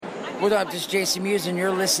What up, this is Jason Mewes, and you're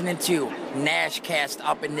listening to Nashcast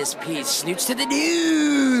up in this piece. Snooch to the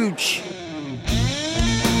nooch!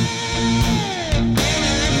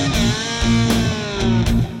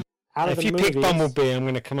 If you pick Bumblebee, I'm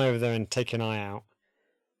going to come over there and take an eye out.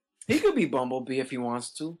 He could be Bumblebee if he wants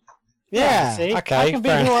to. Yeah, see? okay. I can be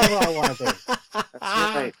whoever I want to be.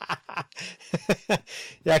 That's right.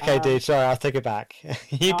 Yeah, okay, dude, sorry, I'll take it back.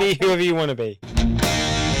 You be whoever you want to be.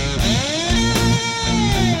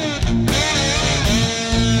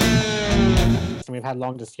 We've had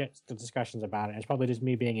long discussions about it. It's probably just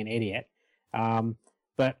me being an idiot.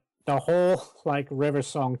 But the whole River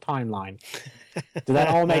Song timeline, did that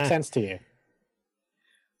all make sense to you?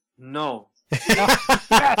 No.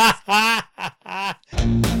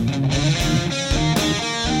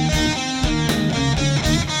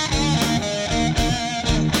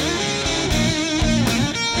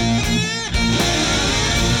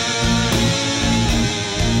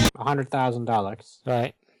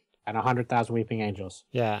 Right. And 100,000 Weeping Angels.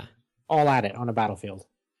 Yeah. All at it on a battlefield.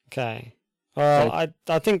 Okay. Well,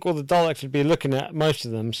 I think all the Daleks would be looking at most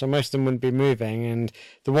of them, so most of them wouldn't be moving, and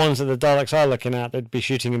the ones that the Daleks are looking at, they'd be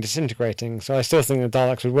shooting and disintegrating, so I still think the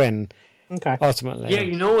Daleks would win. Okay. Ultimately. Yeah,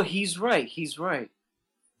 you know what? He's right. He's right.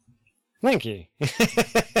 Thank you.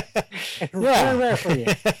 Very rare for you.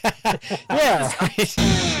 Yeah.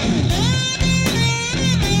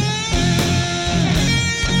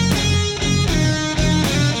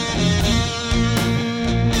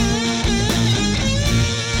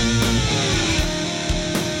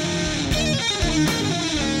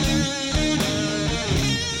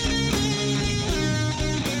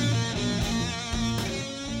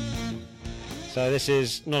 So this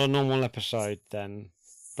is not a normal episode then,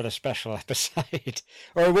 but a special episode.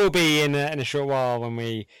 Or it will be in a short while when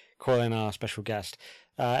we call in our special guest.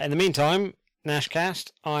 In the meantime,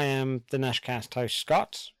 Nashcast, I am the Nashcast host,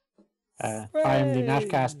 Scott. I am the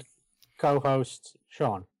Nashcast co-host,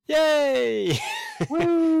 Sean. Yay!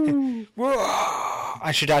 Woo!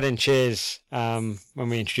 I should add in cheers when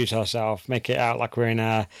we introduce ourselves, make it out like we're in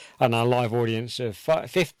a live audience of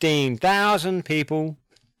 15,000 people.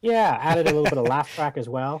 Yeah, added a little bit of laugh track as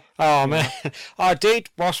well. Oh, man. Oh, dude,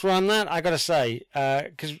 whilst we're on that, I got to say,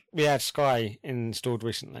 because we had Sky installed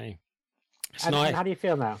recently. And how do you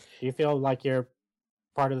feel now? Do you feel like you're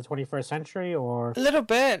part of the 21st century, or...? A little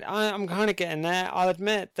bit. I'm kind of getting there. I'll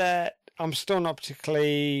admit that I'm still not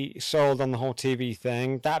particularly sold on the whole TV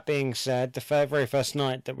thing. That being said, the very first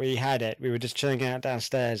night that we had it, we were just chilling out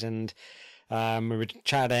downstairs, and we were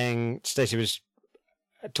chatting. Stacey was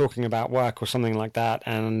talking about work or something like that,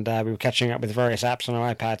 and we were catching up with various apps on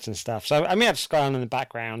our iPads and stuff. So we had Sky on in the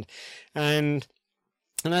background, and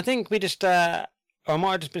I think we just I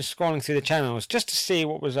might have just been scrolling through the channels just to see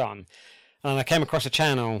what was on, and I came across a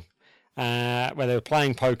channel where they were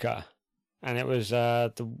playing poker, and it was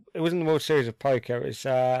it wasn't the World Series of Poker. It was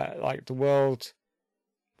like the World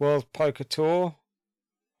Poker Tour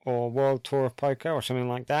or World Tour of Poker or something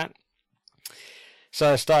like that.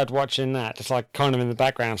 So I started watching that, just like kind of in the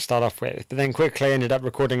background to start off with, but then quickly ended up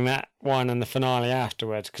recording that one and the finale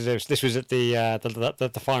afterwards, because this was at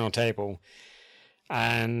the final table,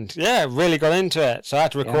 and yeah, really got into it. So I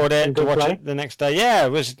had to record it to watch it the next day. Yeah,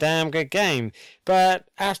 it was a damn good game. But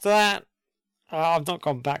after that, I've not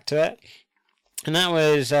gone back to it, and that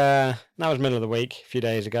was middle of the week, a few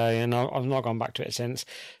days ago, and I've not gone back to it since.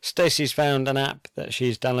 Stacey's found an app that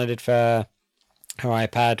she's downloaded for her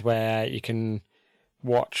iPad where you can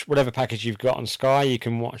watch whatever package you've got on Sky. You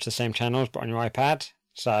can watch the same channels but on your iPad.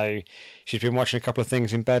 So she's been watching a couple of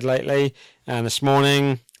things in bed lately, and this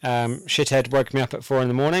morning Shithead woke me up at 4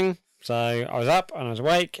 a.m, so I was up and I was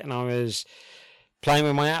awake and I was playing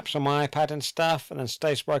with my apps on my iPad and stuff, and then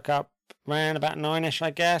Stace woke up around about 9ish, I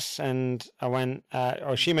guess, and I went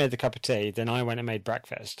she made the cup of tea, then I went and made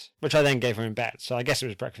breakfast, which I then gave her in bed, so I guess it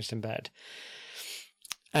was breakfast in bed.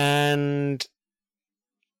 And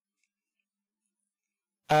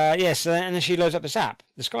so and then she loads up this app,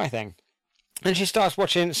 the Sky thing, and she starts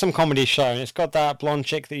watching some comedy show, and it's got that blonde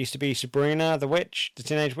chick that used to be Sabrina, the witch, the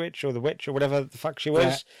teenage witch, or the witch, or whatever the fuck she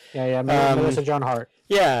was. Yeah, Melissa John Hart.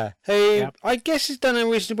 Yeah, who I guess has done a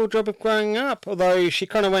reasonable job of growing up, although she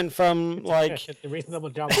kind of went from like... The reasonable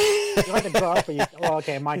job. You like to grow up, well,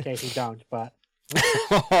 okay, in my case you don't, but...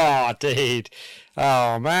 Oh, dude.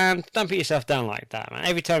 Oh, man. Don't put yourself down like that, man.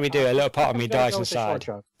 Every time you do, a little part of me dies inside.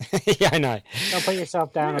 Yeah, I know. Don't put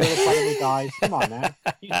yourself down, a little part of me dies. Come on, man.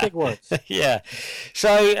 Use big words. Yeah.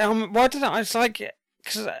 So, why did I? It's like,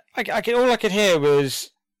 because all I could hear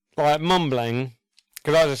was, like, mumbling,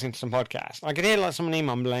 because I was listening to some podcast. I could hear, like, somebody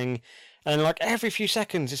mumbling, and, like, every few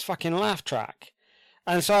seconds, this fucking laugh track.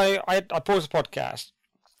 And so I paused the podcast,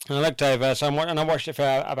 And I looked over, and I watched it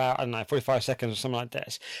for about, I don't know, 45 seconds or something like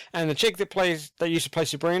this. And the chick that used to play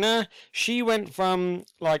Sabrina, she went from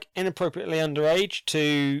like inappropriately underage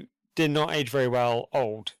to did not age very well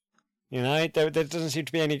old. You know, there doesn't seem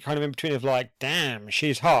to be any kind of in between of like, damn,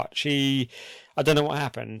 she's hot. I don't know what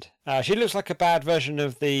happened. She looks like a bad version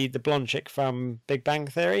of the blonde chick from Big Bang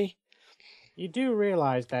Theory. You do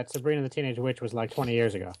realize that Sabrina the Teenage Witch was like 20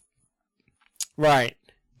 years ago. Right.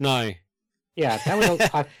 No. Yeah, that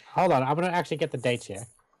was. Hold on, I'm gonna actually get the dates here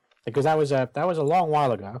because that was a long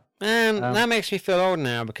while ago. Man, that makes me feel old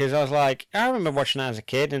now because I was like, I remember watching that as a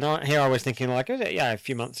kid, and here I was thinking like, was it? Yeah, a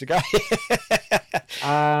few months ago.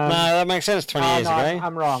 No, that makes sense. 20 years ago.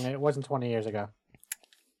 I'm wrong. It wasn't 20 years ago.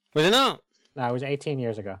 Was it not? No, it was 18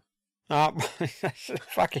 years ago. Oh, that's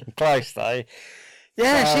fucking close though.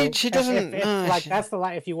 Yeah, So, she doesn't. like that's the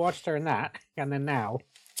if you watched her in that and then now,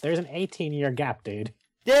 there's an 18-year gap, dude.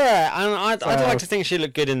 Yeah, and I'd like to think she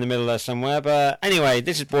looked good in the middle there somewhere, but anyway,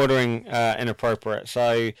 this is bordering inappropriate.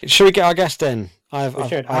 So, should we get our guest in? I've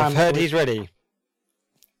heard he's ready.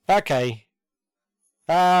 Okay.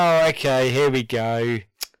 Oh, okay. Here we go.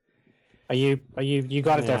 You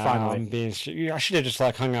got it there finally. I should have just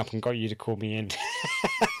like hung up and got you to call me in.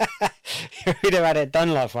 We'd have had it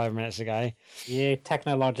done like 5 minutes ago. Yeah,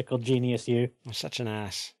 technological genius, you. I'm such an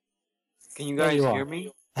ass. Can you guys hear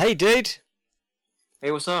me? Hey, dude. Hey,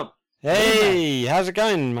 what's up? Hey, how's it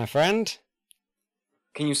going, my friend?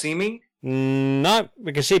 Can you see me? No,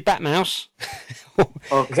 we can see Batmouse.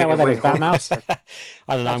 Okay, Is that what that is, Batmouse?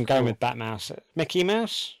 I don't know, I'm That's going cool. with Batmouse. Mickey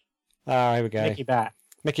Mouse? Oh, here we go. Mickey Bat.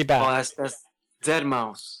 Mickey Oh, Bat. that's Dead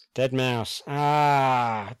Mouse. Dead Mouse.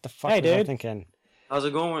 Ah, what the fuck Hey, was I dude. thinking? How's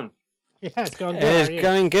it going? Yeah, it's going good. It How is are you?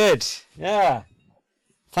 going good. Yeah.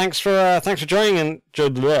 Thanks for joining and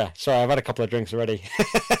sorry, I've had a couple of drinks already.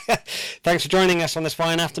 Thanks for joining us on this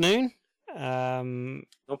fine afternoon.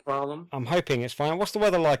 No problem. I'm hoping it's fine. What's the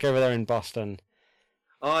weather like over there in Boston?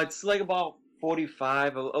 It's like about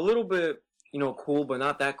 45, a little bit, cool, but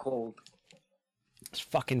not that cold. It's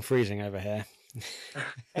fucking freezing over here.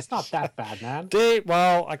 It's not that bad, man. Dude,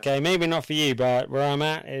 well, okay, maybe not for you, but where I'm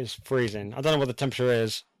at is freezing. I don't know what the temperature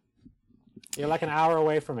is. You're like an hour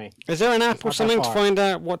away from me. Is there an app It's or not that something to far. find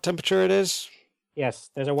out what temperature it is? Yes,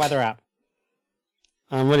 there's a weather app.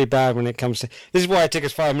 I'm really bad when it comes to. This is why it took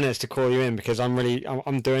us 5 minutes to call you in because I'm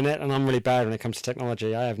doing it and I'm really bad when it comes to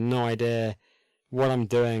technology. I have no idea what I'm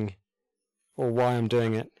doing or why I'm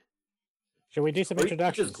doing it. Should we do some Or you can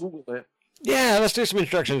introductions? just Google it. Yeah, let's do some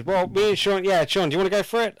introductions. Well, me and Sean. Yeah, Sean, do you want to go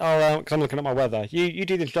for it? Because I'm looking at my weather. You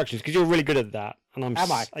do the introductions because you're really good at that. And I'm.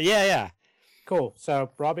 Am I? Yeah. Cool. So,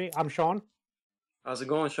 Robbie, I'm Sean. How's it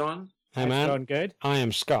going, Sean? Hey It's man, going good. I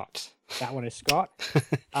am Scott. That one is Scott.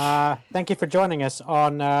 Thank you for joining us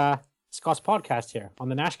on Scott's podcast here on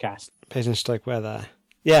the Nashcast. Basingstoke weather.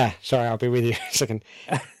 Yeah, sorry, I'll be with you in a second.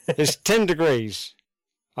 It's 10 degrees.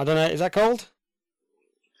 I don't know, is that cold?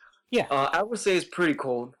 I would say it's pretty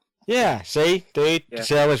cold. Yeah, see, dude. Yeah.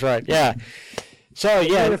 See, I was right. Yeah. So,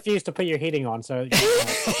 You yeah. refused to put your heating on, so you're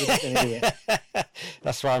just an idiot.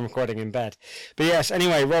 That's why I'm recording in bed. But yes,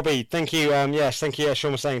 anyway, Robbie, thank you. Yes, thank you. As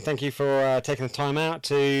Sean was saying, thank you for taking the time out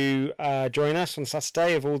to join us on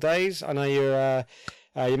Saturday of all days. I know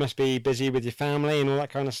you must be busy with your family and all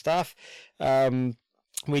that kind of stuff.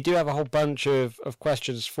 We do have a whole bunch of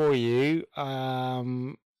questions for you.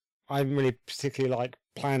 I haven't really particularly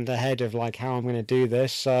planned ahead of how I'm going to do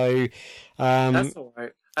this. So That's all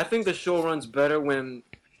right. I think the show runs better when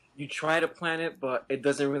you try to plan it, but it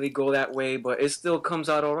doesn't really go that way, but it still comes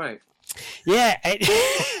out all right. yeah,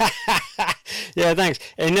 yeah, thanks.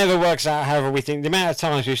 It never works out however we think. The amount of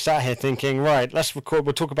times we've sat here thinking, right, let's record,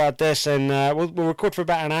 we'll talk about this, and we'll record for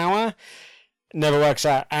about an hour. Never works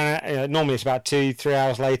out. And normally it's about 2-3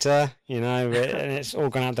 hours later, and it's all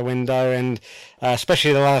gone out the window. And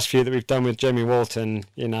especially the last few that we've done with Jamie Walton,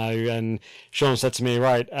 and Sean said to me,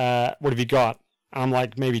 right, what have you got? I'm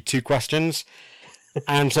like, maybe 2 questions.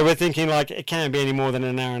 And so we're thinking it can't be any more than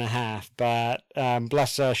an hour and a half, but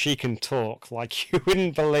bless her, she can talk like you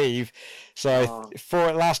wouldn't believe. So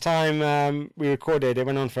for last time we recorded, it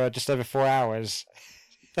went on for just over 4 hours,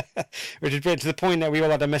 which is to the point that we all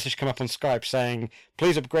had a message come up on Skype saying,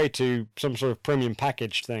 please upgrade to some sort of premium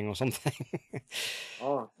package thing or something.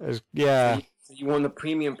 Oh, Yeah. so you won the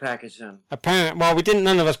premium package then? Apparently, well,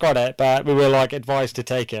 none of us got it, but we were advised to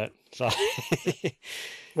take it. So,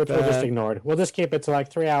 Which we'll just ignored. We'll just keep it to like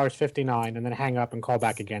 3 hours 59, and then hang up and call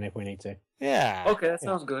back again if we need to. Yeah. Okay, that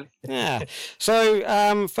sounds good. Yeah.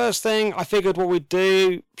 So, first thing, I figured what we'd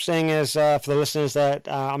do, seeing as for the listeners that,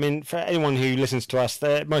 I mean, for anyone who listens to us,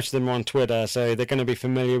 most of them are on Twitter, so they're going to be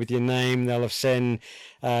familiar with your name. They'll have seen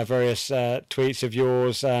various tweets of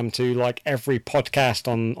yours to like every podcast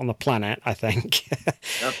on the planet, I think.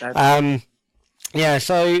 Yep, yeah,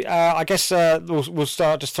 so I guess we'll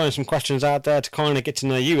start just throwing some questions out there to kind of get to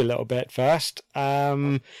know you a little bit first.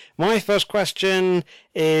 My first question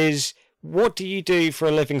is, what do you do for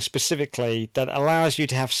a living specifically that allows you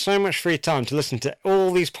to have so much free time to listen to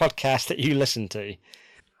all these podcasts that you listen to?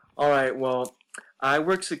 All right, well, I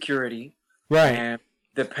work security. Right. And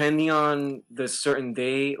depending on the certain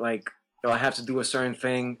day, like, I have to do a certain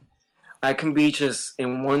thing, I can be just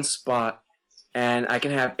in one spot, and I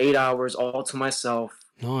can have 8 hours all to myself.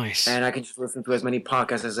 Nice. And I can just listen to as many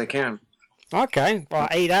podcasts as I can. Okay, well,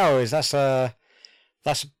 8 hours, that's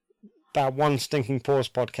about one Stinking Paws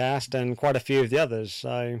podcast and quite a few of the others,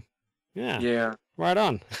 so yeah. Right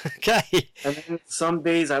on. Okay. And then some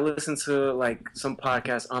days I listen to like some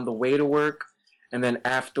podcasts on the way to work, and then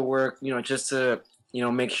after work, just to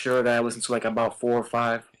make sure that I listen to like about 4 or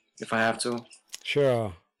 5 if I have to.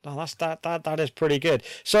 Sure. Oh, that is pretty good.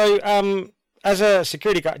 So, as a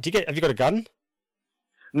security guard, have you got a gun?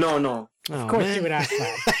 No. Oh, Of course man. you would ask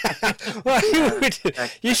that. Well,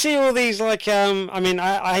 you see all these, like, I mean,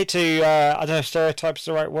 I hate to, I don't know if stereotype's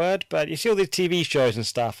the right word, but you see all these TV shows and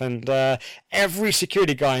stuff, and every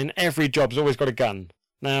security guy in every job's always got a gun.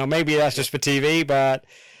 Now, maybe that's just for TV, but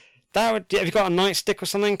have you got a nightstick or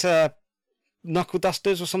something to knuckle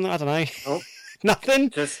dusters or something? I don't know. Nope. Nothing?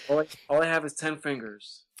 Just all I have is 10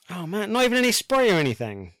 fingers. Oh, man, not even any spray or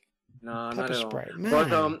anything? No, Pepper not at all. spray. Man.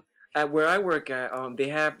 But at where I work at, they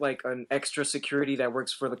have like an extra security that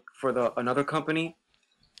works for another company,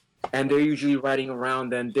 and they're usually riding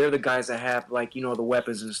around, and they're the guys that have like the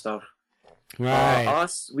weapons and stuff. Right.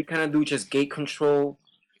 Us, we kind of do just gate control.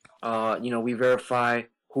 We verify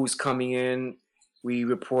who's coming in, we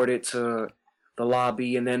report it to the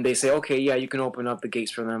lobby, and then they say, okay, yeah, you can open up the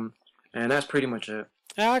gates for them, and that's pretty much it.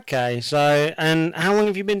 Okay, so, and how long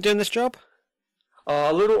have you been doing this job?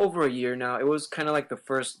 A little over a year now. It was kind of like the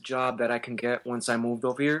first job that I can get once I moved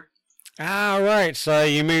over here. Ah, right. So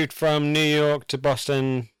you moved from New York to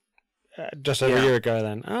Boston just over a year ago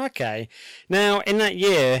then. Okay. Now, in that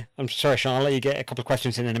year, I'm sorry, Sean, I'll let you get a couple of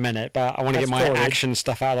questions in a minute, but I want to get my action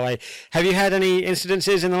stuff out of the way. Have you had any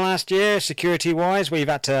incidences in the last year, security-wise, where you've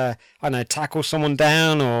had to, I don't know, tackle someone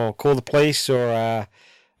down or call the police or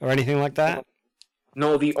anything like that?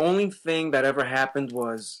 No, the only thing that ever happened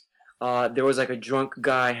was there was like a drunk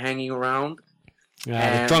guy hanging around.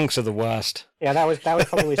 Yeah, the drunks are the worst. Yeah, that was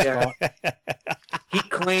probably Scott. He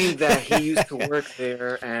claimed that he used to work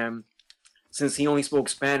there, and since he only spoke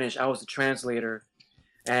Spanish, I was the translator.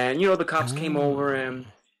 And the cops came over, and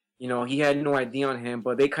he had no ID on him,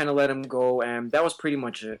 but they kind of let him go, and that was pretty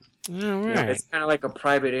much it. All right. It's kind of like a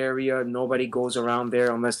private area. Nobody goes around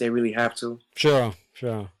there unless they really have to. Sure.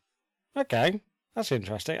 Okay, that's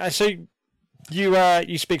interesting. So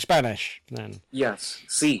you speak Spanish then? Yes.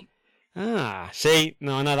 Sí. Ah, see,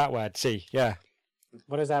 no, I know that word. See, yeah.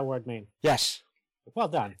 What does that word mean? Yes. Well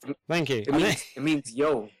done. Thank you. It means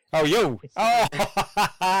yo. Oh, yo. Oh.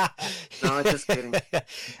 No, just kidding.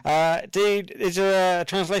 Dude, is there a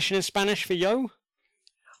translation in Spanish for yo?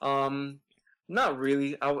 Not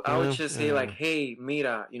really. I would just say like, hey,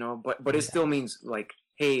 mira, but it still means like,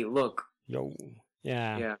 hey, look. Yo.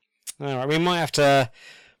 Yeah. Yeah. All right. We might have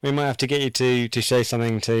to get you to say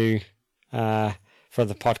something to for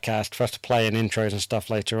the podcast for us to play in intros and stuff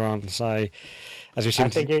later on. So, as we seem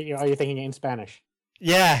are you thinking in Spanish?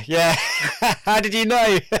 Yeah. How did you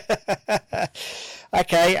know?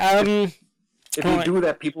 Okay. If you do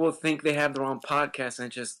that, people will think they have their own podcast and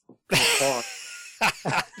just talk.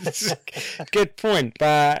 Good point,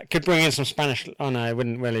 but could bring in some Spanish. Oh no, it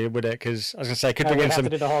wouldn't really, would it? Because I was going to say, could bring in some. To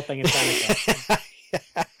do the whole thing in Spanish.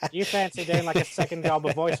 You fancy doing like a second job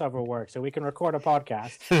of voiceover work so we can record a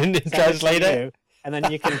podcast and translate it, and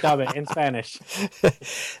then you can dub it in Spanish.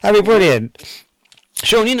 That'd be brilliant.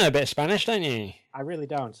 Sean, you know a bit of Spanish, don't you? I really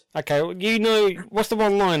don't. Okay, well, what's the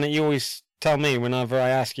one line that you always tell me whenever I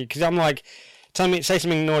ask you? Because I'm like, say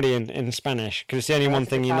something naughty in Spanish, because it's the only one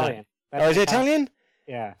thing Italian. you know. Is it Italian?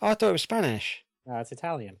 Yeah. Oh, I thought it was Spanish. No, it's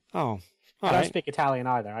Italian. Oh, I don't speak Italian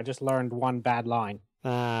either. I just learned one bad line.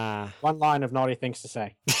 Ah. One line of naughty things to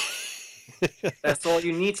say. That's all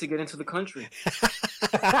you need to get into the country.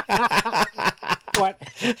 What?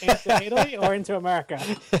 Into Italy or into America?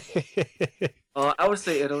 I would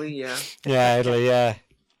say Italy, yeah. Yeah, Italy, yeah.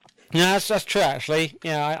 Yeah, that's true, actually.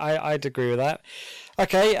 Yeah, I'd agree with that.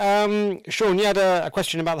 Okay, Sean, you had a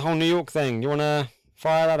question about the whole New York thing. Do you want to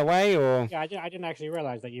fire that away, or? Yeah, I didn't actually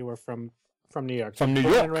realize that you were from New York. From New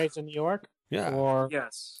Born York? and raised in New York? Yeah. Or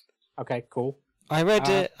Yes. okay, cool. I read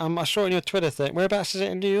it. I saw it on your Twitter thing. Whereabouts is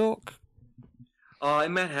it in New York?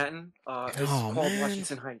 In Manhattan. It's Oh, called man.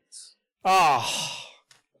 Washington Heights. Oh.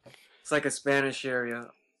 It's like a Spanish area.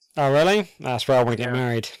 Oh, really? That's where I want to get Yeah.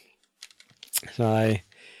 married. So,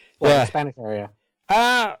 Well, yeah. the Spanish area.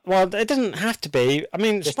 Well, it doesn't have to be. I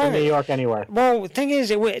mean, Just in New York, anywhere. Well, the thing is,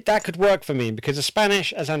 that could work for me because the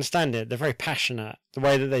Spanish, as I understand it, they're very passionate. The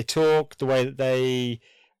way that they talk, the way that they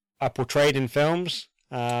are portrayed in films,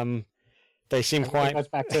 they seem Everything quite. goes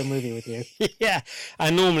back to a movie with you. Yeah,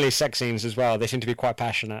 and normally sex scenes as well. They seem to be quite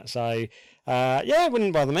passionate. So, yeah, it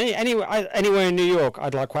wouldn't bother me. Anywhere in New York,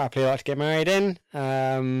 I'd quite happily like to get married in.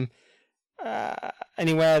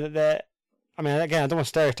 Anywhere that they're. I mean, again, I don't want to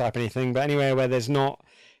stereotype anything, but anywhere where there's not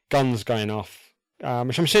guns going off, which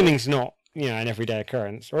I'm assuming is not, an everyday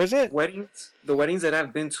occurrence, or is it? The weddings that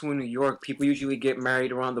I've been to in New York, people usually get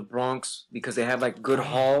married around the Bronx because they have like good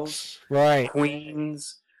halls, Right.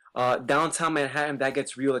 Queens, downtown Manhattan. That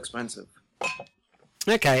gets real expensive.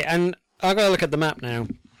 Okay, and I've got to look at the map now.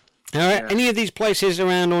 All right, Yeah. any of these places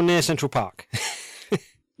around or near Central Park?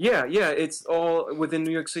 Yeah, it's all within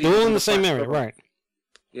New York City. They're all in within the same five area, boroughs. right?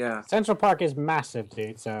 Yeah. Central Park is massive,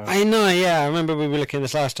 dude. So I know, yeah. I remember we were looking at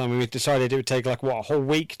this last time. We decided it would take a whole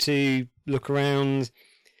week to look around.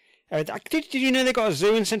 Did you know they got a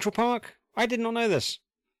zoo in Central Park? I did not know this.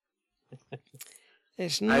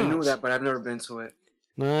 It's nuts. I knew that, but I've never been to it.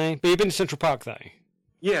 No, but you've been to Central Park though.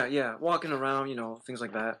 Yeah, walking around, things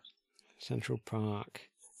like that. Central Park.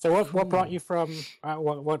 So what brought you from?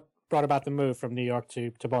 What brought about the move from New York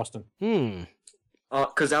to Boston?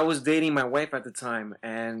 Because I was dating my wife at the time,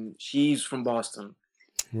 and she's from Boston.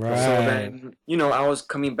 Right. So then, I was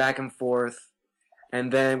coming back and forth, and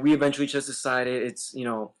then we eventually just decided it's,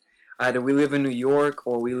 either we live in New York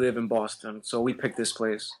or we live in Boston. So we picked this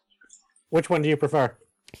place. Which one do you prefer?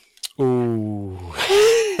 Ooh.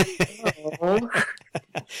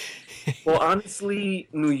 Well, honestly,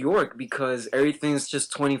 New York, because everything's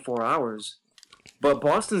just 24 hours. But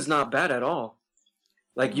Boston's not bad at all.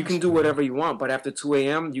 Like, you can do whatever you want, but after 2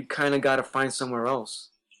 a.m., you kind of got to find somewhere else.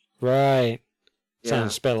 Right. Yeah.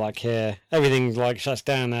 Sounds a bit like here. Everything shuts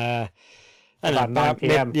down. About 9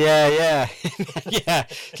 p.m. Yeah. Yeah.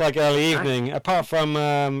 It's like early evening. Apart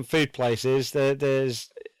from food places, there's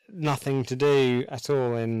nothing to do at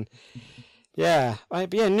all. In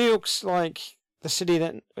New York's like the city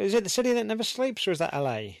that is it the city that never sleeps, or is that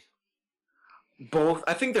LA? Both.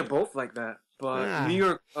 I think they're both like that, but Yeah. New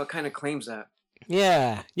York kind of claims that.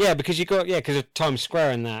 Yeah, because because of Times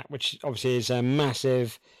Square and that, which obviously is a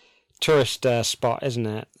massive tourist spot, isn't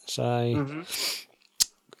it? So,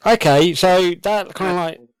 okay, so that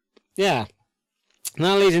kind of yeah. And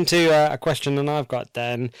that leads into a question that I've got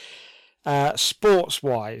then.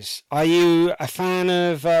 Sports-wise, are you a fan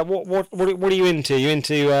of what are you into? Are you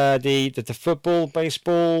into the football,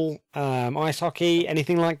 baseball, ice hockey,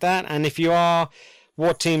 anything like that? And if you are,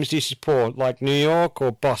 what teams do you support? Like New York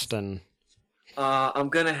or Boston? I'm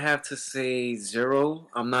gonna have to say zero.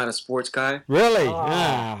 I'm not a sports guy. Really?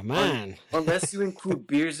 Oh. Man. Unless you include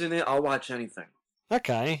beers in it, I'll watch anything.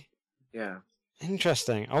 Okay. Yeah.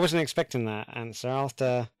 Interesting. I wasn't expecting that answer.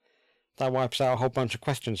 That wipes out a whole bunch of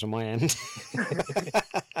questions on my end.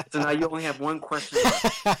 So now you only have one question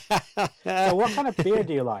left. So what kind of beer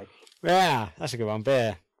do you like? Yeah, that's a good one.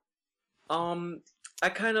 Beer. I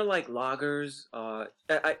kind of like lagers. I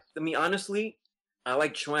mean, honestly, I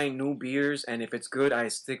like trying new beers, and if it's good, I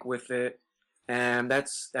stick with it. And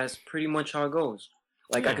that's pretty much how it goes.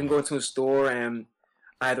 Like, I can go into a store and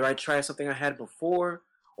either I try something I had before,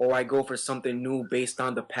 or I go for something new based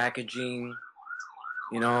on the packaging.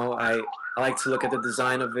 I like to look at the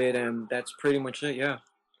design of it, and that's pretty much it. Yeah.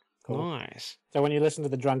 Cool. Nice. So when you listen to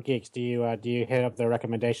the Drunk Geeks, do you hit up the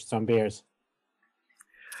recommendations on beers?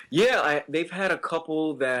 Yeah, they've had a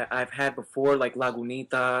couple that I've had before, like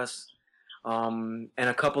Lagunitas, and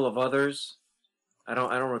a couple of others. I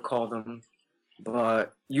don't recall them,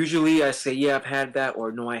 but usually I say yeah, I've had that,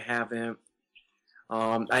 or no, I haven't.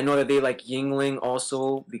 I know that they like Yingling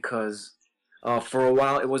also because for a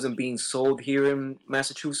while it wasn't being sold here in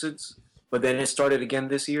Massachusetts, but then it started again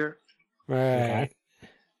this year. Right. Okay.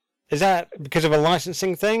 Is that because of a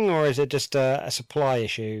licensing thing, or is it just a supply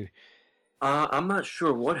issue? I'm not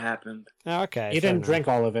sure what happened. Oh, okay. You fair didn't enough. drink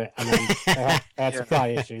all of it, and then they had supply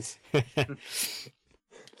issues.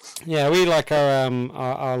 Yeah, we like our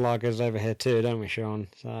lagers over here too, don't we, Sean?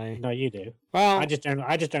 So No, you do. well, I just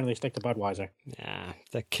generally stick to Budweiser yeah,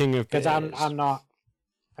 the king of beers. because I'm not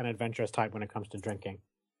an adventurous type when it comes to drinking.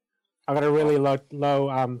 I've got a really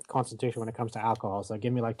low constitution when it comes to alcohol, so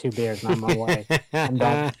give me like 2 beers and I'm away. I'm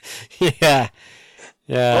done. Yeah,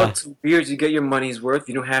 yeah. Well, 2 beers, you get your money's worth.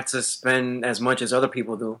 You don't have to spend as much as other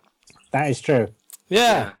people do. That is true.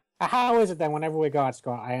 Yeah. How is it then? Whenever we go out,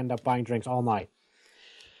 Scott, I end up buying drinks all night.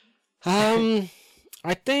 I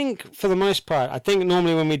think for the most part, I think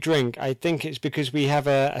normally when we drink, I think it's because we have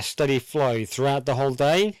a steady flow throughout the whole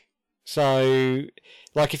day. So,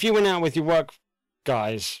 like if you went out with your work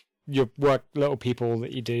guys, your work little people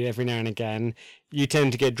that you do every now and again, you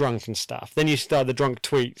tend to get drunk and stuff. Then you start the drunk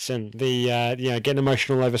tweets and the getting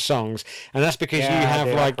emotional over songs, and that's because you have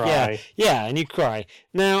and you cry.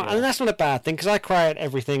 Now, and that's not a bad thing because I cry at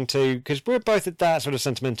everything too because we're both at that sort of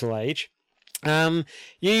sentimental age.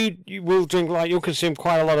 You will drink you'll consume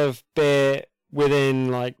quite a lot of beer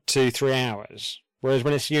within like 2-3 hours, whereas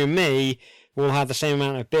when it's you and me, we'll have the same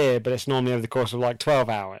amount of beer, but it's normally over the course of like 12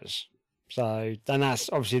 hours. So then that's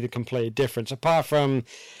obviously the complete difference. Apart from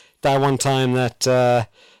that one time that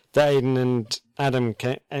Aiden and Adam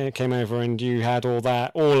came over and you had all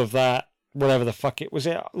of that, whatever the fuck it was,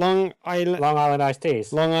 Long Island iced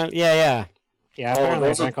teas. Long Island, yeah. Yeah,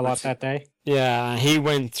 apparently I drank a lot that day. Yeah, he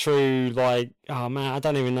went through like, oh man, I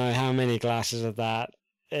don't even know how many glasses of that.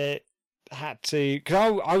 It had to,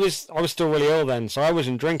 because I was still really ill then, so I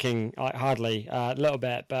wasn't drinking like hardly, a little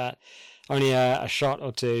bit, but only a shot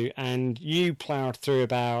or two, and you ploughed through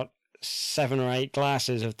about 7 or 8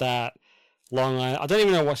 glasses of that Long Island. I don't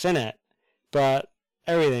even know what's in it, but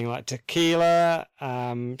everything like tequila,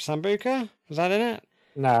 Sambuca, was that in it?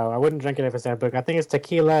 No, I wouldn't drink it if it's Sambuca. I think it's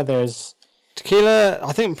tequila. There's tequila.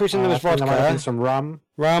 I think I'm pretty sure there was vodka. There might have some rum.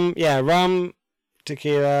 Rum,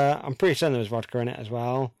 tequila. I'm pretty certain there was vodka in it as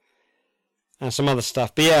well. And some other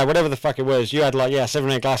stuff. But yeah, whatever the fuck it was, you had like, 7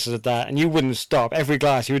 or 8 glasses of that, and you wouldn't stop. Every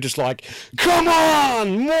glass, you were just like, come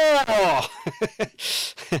on, more!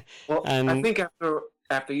 Well, and I think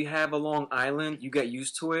after you have a Long Island, you get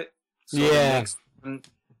used to it. So yeah. The next one,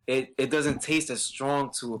 it doesn't taste as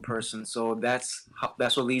strong to a person, so that's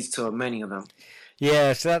what leads to many of them.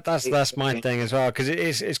 Yeah, so that's my thing as well, because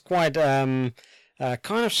it's quite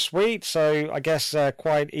kind of sweet, so I guess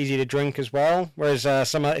quite easy to drink as well. Whereas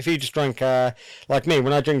if you just drink, like me,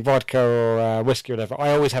 when I drink vodka or whiskey or whatever,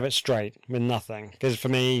 I always have it straight with nothing, because for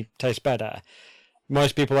me, it tastes better.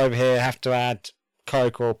 Most people over here have to add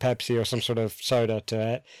Coke or Pepsi or some sort of soda to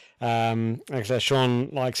it. Like I said, Sean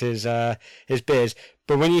likes his beers,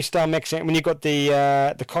 but when you start mixing, when you've got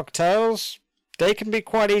the cocktails, they can be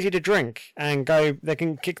quite easy to drink and they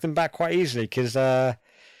can kick them back quite easily because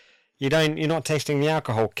you're not tasting the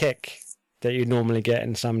alcohol kick that you normally get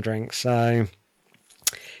in some drinks. So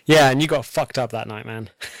yeah, and you got fucked up that night, man.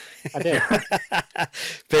 I did.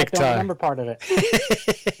 Big I don't time. remember part of it.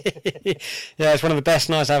 Yeah, it's one of the best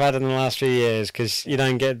nights I've had in the last few years because you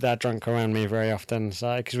don't get that drunk around me very often.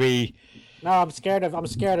 So because we. No, I'm scared of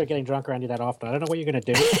getting drunk around you that often. I don't know what you're gonna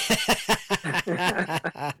do.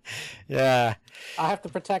 Yeah. I have to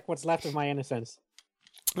protect what's left of my innocence.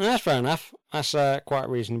 Well, that's fair enough. That's quite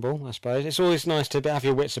reasonable, I suppose. It's always nice to have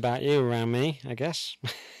your wits about you around me, I guess.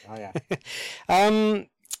 Oh yeah.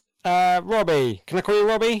 Robbie, can I call you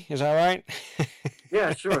Robbie? Is that all right?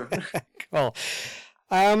 Yeah, sure. Cool.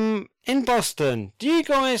 In Boston, do you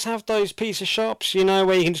guys have those pizza shops,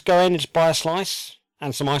 where you can just go in and just buy a slice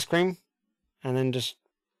and some ice cream and then just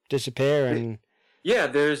disappear and... Yeah,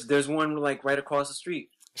 there's one like right across the street.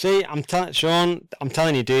 See, Sean, I'm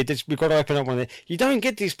telling you, dude, we've got to open up one of these. You don't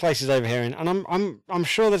get these places over here, and I'm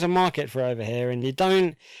sure there's a market for over here, and you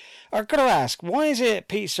don't... I've got to ask, why is it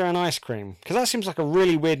pizza and ice cream? Because that seems like a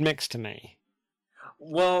really weird mix to me.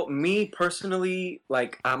 Well, me personally,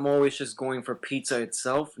 like, I'm always just going for pizza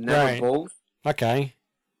itself, never both. Okay.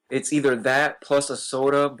 It's either that plus a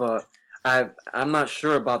soda, but I'm not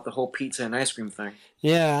sure about the whole pizza and ice cream thing.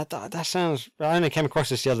 Yeah, that sounds... I only came across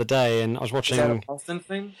this the other day, and I was watching... Is that a Boston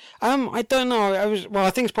thing? I don't know. I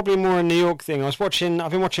think it's probably more a New York thing. I've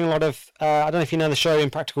been watching a lot of... I don't know if you know the show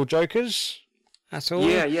Impractical Jokers. That's all.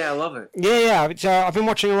 Yeah, I love it. Yeah. So I've been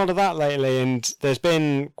watching a lot of that lately, and there's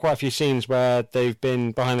been quite a few scenes where they've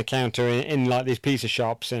been behind the counter in like these pizza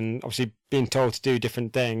shops, and obviously being told to do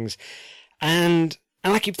different things. And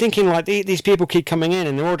I keep thinking, like, these people keep coming in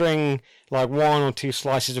and they're ordering like 1 or 2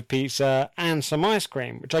 slices of pizza and some ice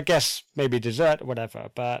cream, which I guess maybe dessert or whatever.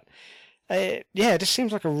 But it just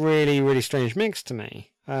seems like a really, really strange mix to me.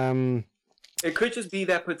 It could just be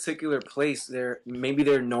that particular place. Maybe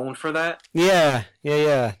they're known for that. Yeah.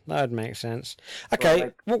 That would make sense.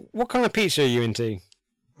 Okay, Like- what kind of pizza are you into?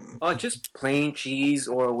 Just plain cheese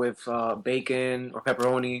or with bacon or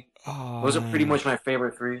pepperoni. Oh, Those are pretty much my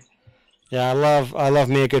favorite three. Yeah, I love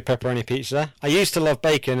me a good pepperoni pizza. I used to love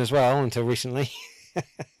bacon as well until recently.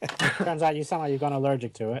 Turns out you sound like you've gone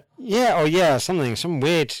allergic to it. Yeah, some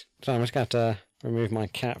weird. Sorry, I'm just going to have to remove my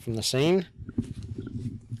cat from the scene.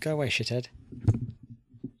 Go away, shithead.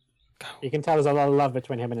 You can tell there's a lot of love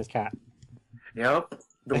between him and his cat. Yep.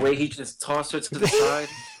 The way he just tossed her to the side.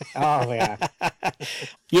 Oh yeah.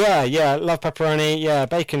 Yeah, love pepperoni. Yeah,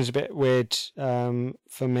 bacon's a bit weird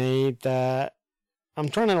for me. That I'm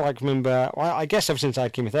trying to remember. Well, I guess ever since I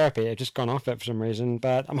had chemotherapy, I've just gone off it for some reason.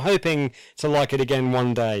 But I'm hoping to like it again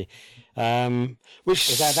one day. Which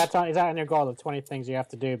Is that on your goal of 20 things you have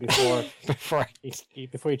to do before before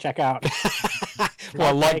before you check out?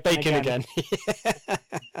 well, like bacon again.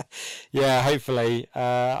 Yeah, hopefully.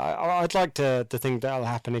 I'd like to think that'll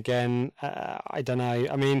happen again. I don't know.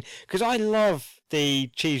 I mean, because I love the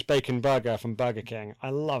cheese bacon burger from Burger King. I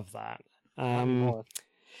love that.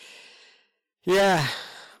 Yeah,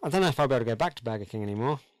 I don't know if I'll be able to go back to Burger King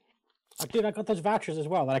anymore. Dude, I got those vouchers as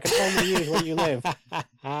well that I can only use where you live.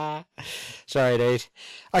 Sorry, dude.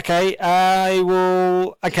 Okay, I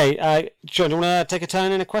will. Okay, John, do you want to take a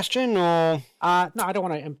turn in a question, or? No, I don't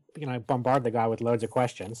want to, bombard the guy with loads of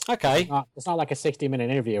questions. Okay. It's not like a 60-minute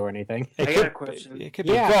interview or anything. I got a question. It could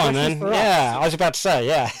be. Yeah, Go on, questions then. for us. Yeah, I was about to say,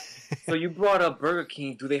 yeah. So you brought up Burger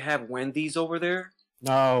King. Do they have Wendy's over there?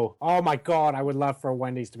 No. Oh my God, I would love for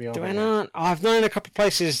Wendy's to be over Do I here. not? I've known a couple of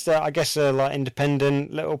places that I guess are like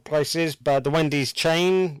independent little places, but the Wendy's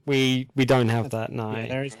chain, we don't have that. No. Yeah,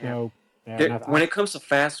 there is no. When it comes to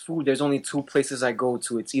fast food, there's only two places I go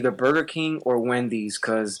to. It's either Burger King or Wendy's,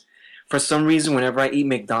 because for some reason, whenever I eat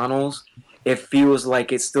McDonald's, it feels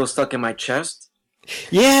like it's still stuck in my chest.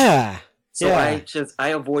 Yeah. So Yeah. I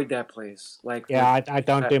avoid that place. I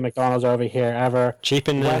don't do McDonald's over here ever. Cheap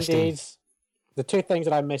and nasty. Wendy's. The two things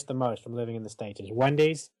that I miss the most from living in the States is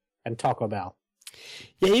Wendy's and Taco Bell.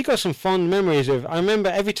 Yeah, you got some fond memories of. I remember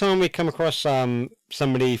every time we come across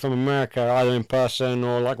somebody from America, either in person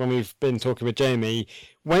or like when we've been talking with Jamie,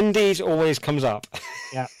 Wendy's always comes up.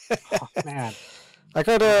 Yeah. Oh, man. I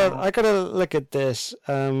gotta look at this.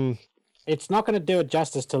 It's not going to do it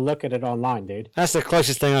justice to look at it online, dude. That's the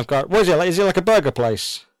closest thing I've got. What is it? Is it like a burger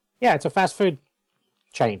place? Yeah, it's a fast food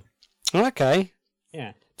chain. Okay.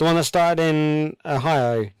 Yeah. The one that started in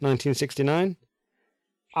Ohio, 1969.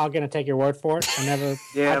 I'm going to take your word for it. I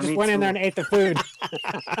Yeah, just me went in too. there and ate the food.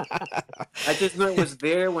 I just know it was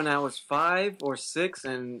there when I was 5 or 6,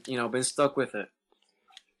 and been stuck with it.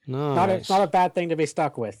 Nice. It's not a bad thing to be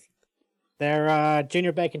stuck with. Their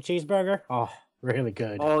Junior Bacon Cheeseburger, oh, really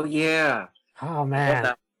good. Oh yeah. Oh, Love man.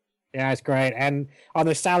 that. Yeah, it's great. And on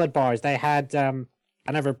the salad bars, they had, I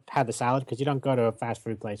never had the salad because you don't go to a fast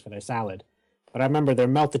food place for their salad. But I remember their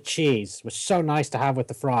melted cheese was so nice to have with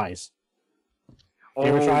the fries. Oh,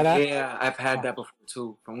 You ever try that? Yeah, I've had that before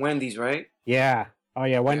too. From Wendy's, right? Yeah. Oh,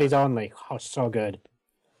 yeah, Wendy's only. Oh, so good.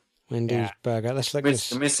 Wendy's Yeah. burger. Let's look at this.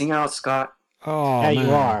 You're missing out, Scott. Oh, Yeah, man.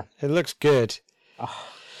 you are. It looks good. Oh,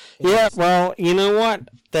 Yeah, well, you know what?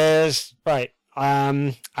 Right.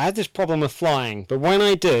 I have this problem with flying, but when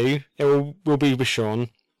I do, it will be with Sean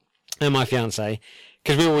and my fiance,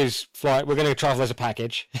 because we always fly. We're going to travel as a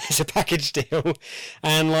package. It's a package deal,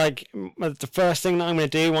 and the first thing that I'm going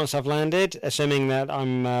to do once I've landed, assuming that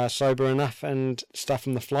I'm sober enough and stuff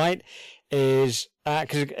from the flight, is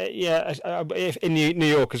because if in New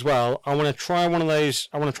York as well, I want to try one of those.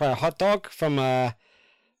 I want to try a hot dog from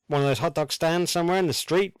one of those hot dog stands somewhere in the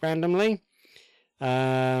street randomly.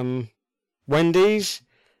 Wendy's,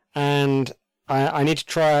 and I need to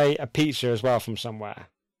try a pizza as well from somewhere,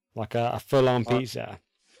 like a full-on pizza.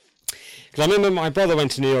 Because I remember my brother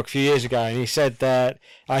went to New York a few years ago, and he said that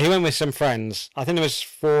he went with some friends. I think there was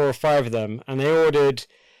 4 or 5 of them, and they ordered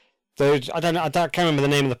those. I can't remember the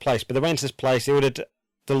name of the place, but they went to this place. They ordered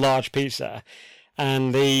the large pizza,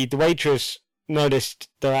 and the waitress noticed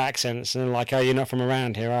their accents and like, "Oh, you're not from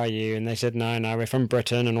around here, are you?" And they said, "No, we're from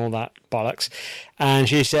Britain," and all that bollocks. And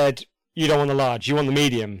she said, "You don't want the large, you want the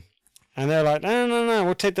medium." And they're like, no,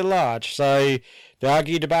 we'll take the large. So they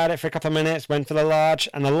argued about it for a couple of minutes, went for the large,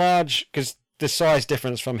 and the large, because the size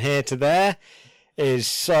difference from here to there is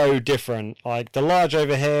so different. Like the large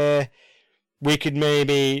over here, we could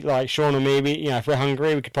maybe, like Sean or maybe, if we're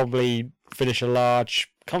hungry, we could probably finish a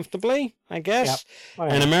large comfortably, I guess. Yep. Oh,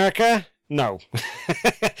 yeah. In America, no.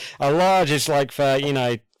 A large is like for,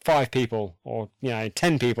 5 people or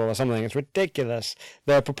 10 people or something. It's ridiculous.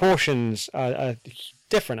 The proportions are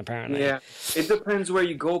different apparently. Yeah, it depends where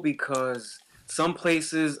you go because some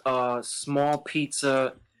places small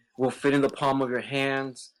pizza will fit in the palm of your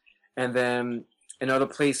hands, and then in other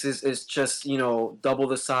places it's just double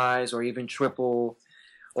the size or even triple.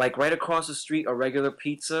 Like right across the street, a regular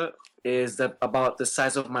pizza is about the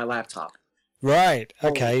size of my laptop. Right.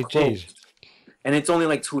 Okay. Jeez. And it's only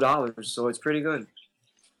like $2, so it's pretty good.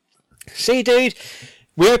 See, dude,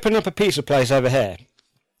 we opened up a pizza place over here.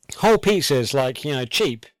 Whole pizzas, like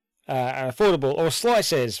cheap, affordable, or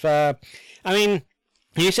slices. I mean,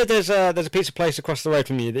 you said there's a pizza place across the road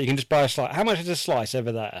from you that you can just buy a slice. How much is a slice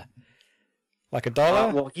over there? Like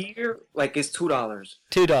 $1? Well, here, like it's $2.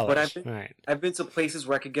 $2. But I've been to places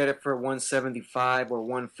where I could get it for $1.75 or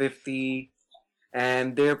 $1.50,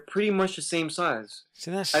 and they're pretty much the same size.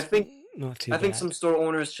 So that's I think not too bad. some store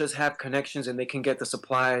owners just have connections and they can get the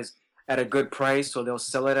supplies at a good price, so they'll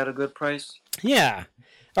sell it at a good price. Yeah.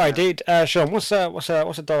 All right, dude. Sean, what's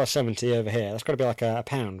 $1.70 over here? That's got to be like a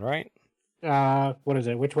pound, right? What is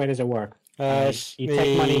it? Which way does it work? You the...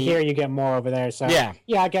 take money here, you get more over there. So yeah,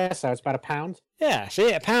 I guess so. It's about a pound. Yeah,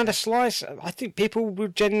 see, a pound a slice. I think people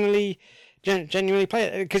would genuinely play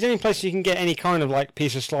it because the only place you can get any kind of like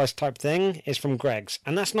pizza slice type thing is from Greg's,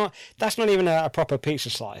 and that's not even a proper pizza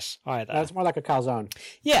slice either. That's more like a calzone.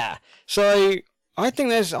 Yeah, so I think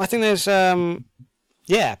there's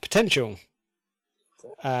potential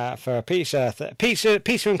for a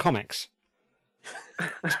pizza and comics.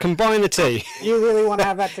 Let's combine the two. You really want to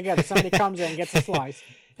have that together? Somebody comes in, gets a slice,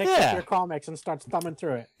 picks up your comics, and starts thumbing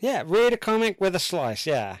through it. Yeah, read a comic with a slice.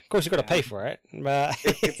 Yeah, of course you've got to pay for it, but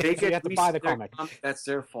if they you have to buy the comic. That's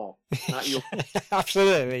their fault, not yours.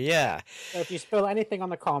 Absolutely, yeah. So if you spill anything on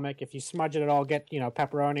the comic, if you smudge it at all, get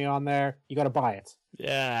pepperoni on there, you got to buy it.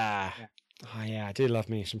 Yeah. Oh yeah, I do love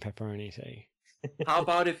me some pepperoni too. How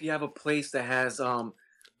about if you have a place that has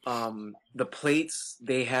the plates,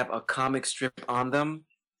 they have a comic strip on them,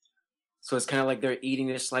 so it's kind of like they're eating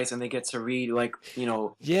their slice and they get to read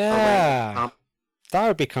yeah, that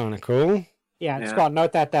would be kind of cool. Yeah, Scott,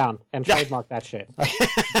 note that down and trademark that shit.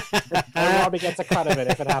 Robbie gets a cut of it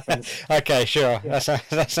if it happens. Okay, sure. Yeah.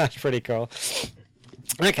 That sounds pretty cool.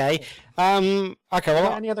 Okay. Okay.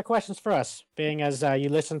 Well, any other questions for us? Being as you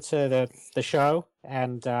listen to the show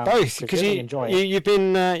and both because really enjoy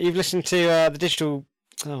it. You've listened to the digital.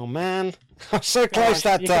 Oh man, I'm so close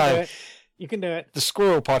that time. You can do it. The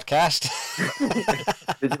Squirrel Podcast.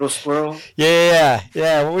 Digital Squirrel. Yeah.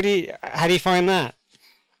 How do you find that?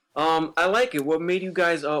 I like it. What made you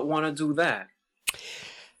guys want to do that?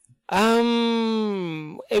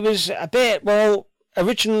 It was a bit. Well,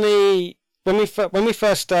 originally when we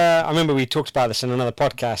first, I remember we talked about this in another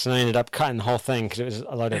podcast, and I ended up cutting the whole thing because it was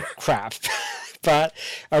a load of crap. But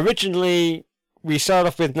originally, we started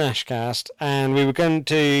off with Nashcast, and we were going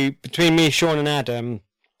to, between me, Sean, and Adam,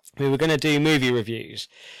 we were going to do movie reviews.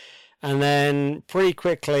 And then pretty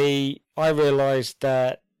quickly, I realized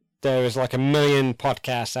that there was like 1 million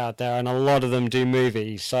podcasts out there, and a lot of them do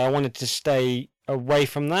movies. So I wanted to stay away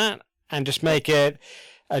from that and just make it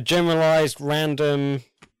a generalized, random,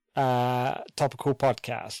 topical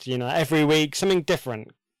podcast. Every week, something different,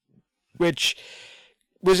 which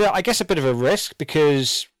was, I guess, a bit of a risk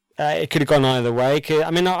because it could have gone either way.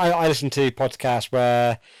 I listen to podcasts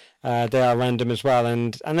where they are random as well,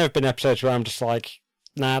 and there have been episodes where I'm just like,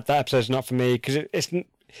 nah, that episode's not for me because it's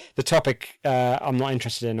the topic I'm not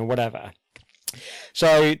interested in or whatever.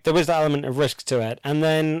 So there was that element of risk to it. And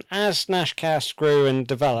then as Nashcast grew and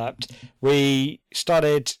developed, we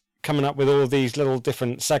started coming up with all these little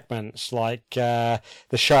different segments like the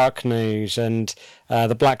Shark News and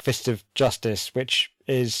the Black Fist of Justice, which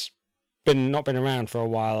is not been around for a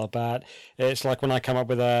while, but it's like when I come up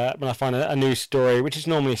with when I find a news story, which is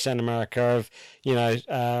normally set in America, of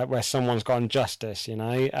where someone's gotten justice,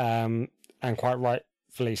 and quite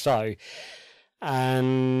rightfully so.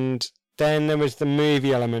 And then there was the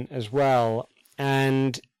movie element as well,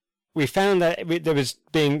 and we found that there was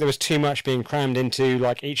too much being crammed into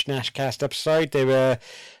like each Nashcast episode. They were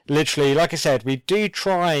literally, like I said, we do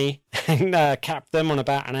try and cap them on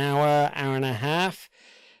about an hour and a half.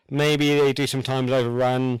 Maybe they do sometimes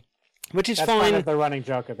overrun, which is fine. That's kind of the running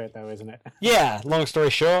joke of it, though, isn't it? Yeah. Long story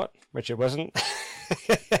short, which it wasn't.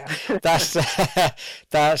 That's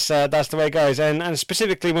the way it goes. And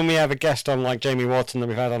specifically when we have a guest on like Jamie Watson that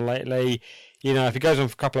we've had on lately, if it goes on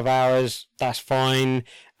for a couple of hours, that's fine.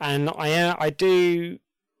 And I do.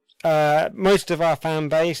 Most of our fan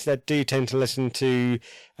base that do tend to listen to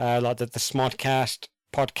like the Smodcast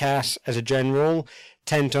podcasts as a general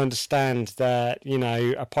tend to understand that,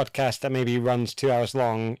 a podcast that maybe runs 2 hours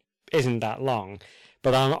long isn't that long.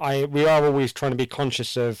 But we are always trying to be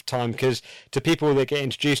conscious of time, because to people that get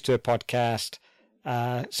introduced to a podcast,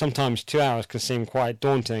 sometimes 2 hours can seem quite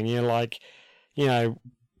daunting. You're like, I'm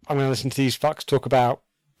going to listen to these fucks talk about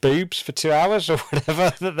boobs for 2 hours or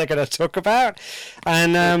whatever that they're going to talk about.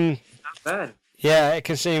 And Not bad. yeah, it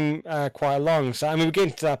can seem quite long. So, we're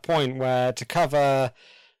getting to that point where to cover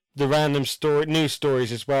the random news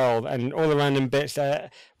stories as well, and all the random bits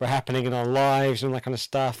that were happening in our lives and all that kind of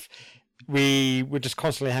stuff, we were just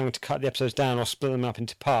constantly having to cut the episodes down or split them up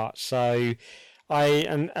into parts. So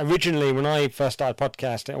and originally, when I first started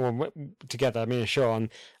podcasting, together, me and Sean,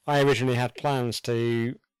 I originally had plans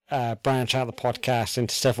to branch out the podcast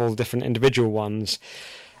into several different individual ones.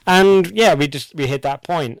 And yeah, we hit that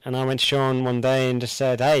point, and I went to Sean one day and just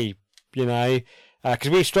said, hey,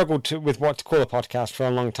 because we struggled with what to call a podcast for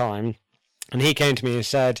a long time, and he came to me and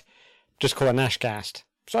said, just call it Nashcast.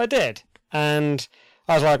 So I did, and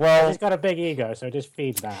I was like, well, he's got a big ego, so it just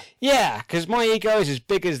feeds that. Yeah, because my ego is as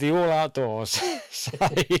big as the all outdoors.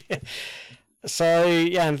 So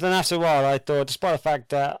yeah, and then after a while, I thought, despite the fact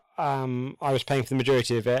that I was paying for the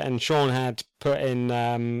majority of it, and Sean had put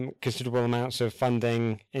in considerable amounts of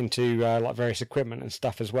funding into like various equipment and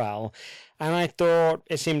stuff as well, and I thought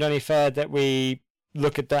it seemed only fair that we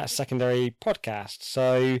look at that secondary podcast.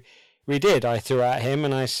 So we did. I threw at him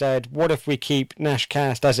and I said, what if we keep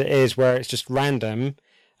Nashcast as it is, where it's just random?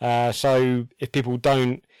 So if people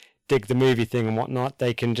don't dig the movie thing and whatnot,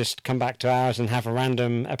 they can just come back to ours and have a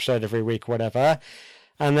random episode every week or whatever.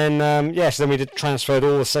 And then, so then we transferred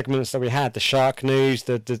all the segments that we had, the shark news,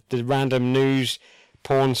 the random news,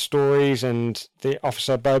 porn stories, and the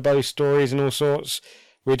Officer Bobo stories and all sorts.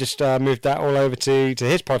 We just moved that all over to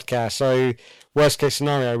his podcast. So worst case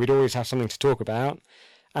scenario, we'd always have something to talk about.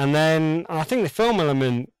 And then I think the film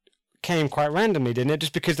element came quite randomly, didn't it?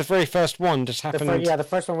 Just because the very first one just happened. The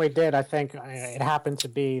first one we did, I think it happened to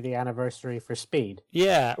be the anniversary for Speed.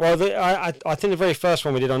 Yeah, well, I think the very first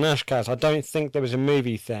one we did on Nashcast, I don't think there was a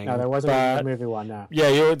movie thing. No, there wasn't a movie one, no.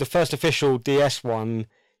 Yeah, the first official DS one,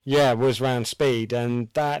 was around Speed, and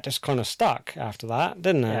that just kind of stuck after that,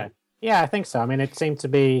 didn't it? Yeah, I think so. I mean, it seemed to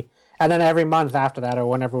be, and then every month after that, or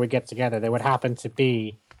whenever we get together, there would happen to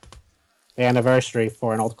be the anniversary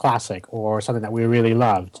for an old classic or something that we really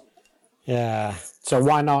loved. Yeah. So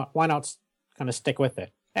why not kind of stick with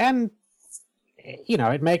it? And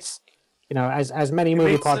it makes as many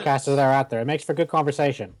movie podcasts as there are out there, it makes for good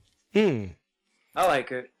conversation. I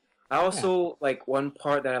like it. I also like one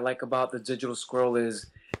part that I like about the Digital Squirrel is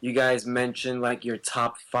you guys mentioned like your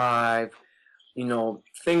top 5,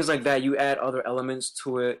 things like that. You add other elements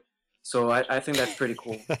to it. So I think that's pretty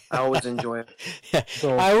cool. I always enjoy it. Yeah,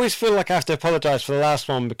 so, I always feel like I have to apologise for the last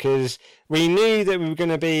one, because we knew that we were going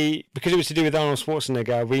to be, because it was to do with Arnold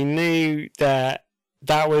Schwarzenegger, we knew that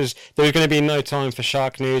there was going to be no time for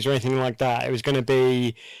shark news or anything like that. It was going to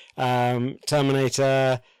be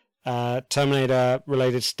Terminator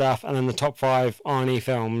related stuff, and then the top 5 Arnie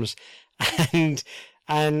films.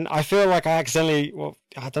 And I feel like I accidentally, well,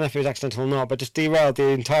 I don't know if it was accidental or not, but just derailed the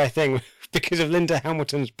entire thing because of Linda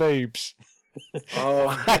Hamilton's boobs.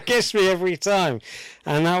 Oh, that gets me every time,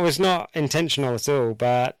 and that was not intentional at all.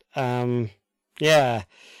 But yeah,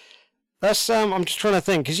 that's I'm just trying to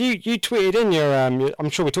think, because you tweeted in your I'm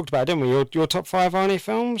sure we talked about it, didn't we? Your top 5 Arnie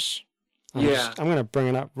films. I'm going to bring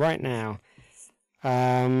it up right now.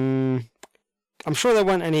 I'm sure there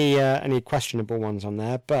weren't any questionable ones on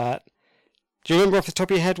there, but do you remember off the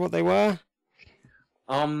top of your head what they were?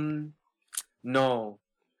 No.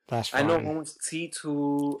 That's fine. I know one was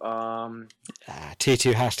T2.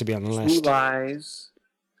 T2 has to be on the list. True Lies.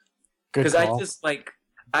 Because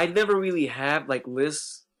I never really have like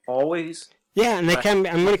lists always. Yeah, and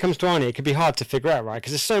and when it comes to Arnie, it can be hard to figure out, right?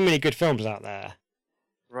 Because there's so many good films out there.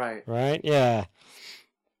 Right. Right. Yeah.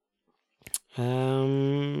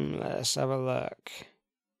 Let's have a look.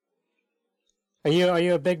 Are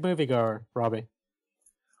you a big moviegoer, Robbie?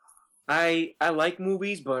 I like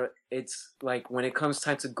movies, but it's like when it comes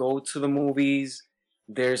time to go to the movies,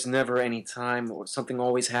 there's never any time, or something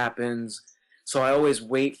always happens. So I always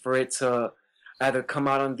wait for it to either come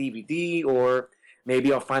out on DVD or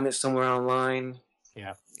maybe I'll find it somewhere online.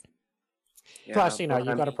 Yeah. Plus, you've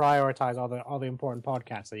got to prioritize all the important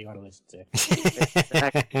podcasts that you got to listen to.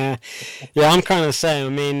 Yeah, I'm kind of the same. I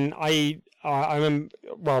mean, I remember,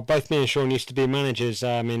 well, both me and Sean used to be managers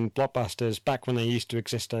in Blockbusters back when they used to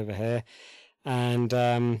exist over here. And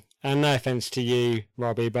no offense to you,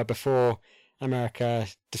 Robbie, but before America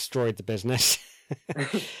destroyed the business.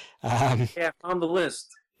 Yeah, on the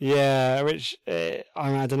list. Yeah, which I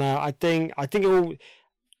don't know. I think it all.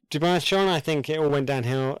 to be honest, Sean, I think it all went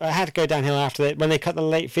downhill. It had to go downhill after that when they cut the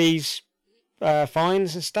late fees,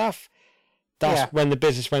 fines and stuff. That's when the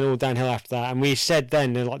business went all downhill after that. And we said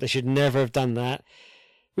then, like, they should never have done that.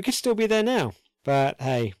 We could still be there now. But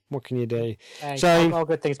hey, what can you do? Hey, So all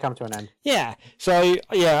good things come to an end. yeah. So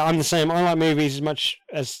yeah, I'm the same. I like movies as much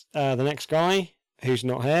as the next guy who's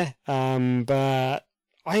not here. But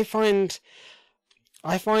I find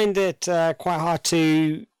it quite hard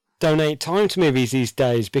to donate time to movies these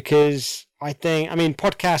days because I mean,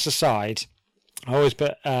 podcasts aside, I always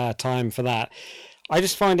put time for that. I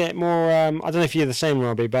just find it more. I don't know if you're the same,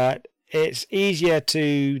 Robbie, but it's easier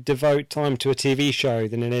to devote time to a TV show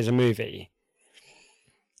than it is a movie.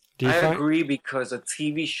 I agree because a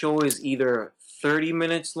TV show is either 30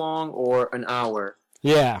 minutes long or an hour.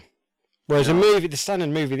 Yeah. Whereas a movie, the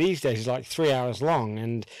standard movie these days is like 3 hours long,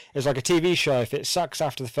 and it's like a TV show. If it sucks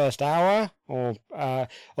after the first hour, or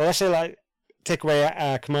let's say like take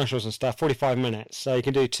away commercials and stuff, 45 minutes. So you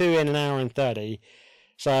can do 2 in an hour and 30.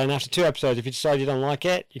 So and after 2 episodes, if you decide you don't like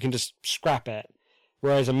it, you can just scrap it.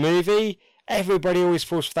 Whereas a movie, everybody always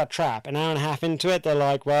falls for that trap. An hour and a half into it, they're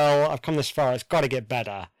like, well, I've come this far, it's got to get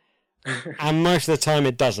better. And most of the time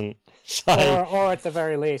it doesn't. So Or at the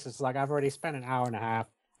very least, it's like, I've already spent an hour and a half.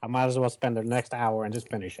 I might as well spend the next hour and just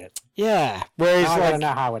finish it. yeah. Whereas Now I like, gotta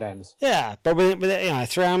know how it ends. yeah, but with a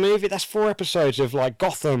 3-hour movie, that's 4 episodes of like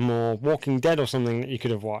Gotham or Walking Dead or something that you could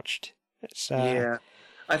have watched. It's Yeah.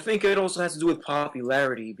 I think it also has to do with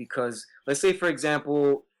popularity because, let's say, for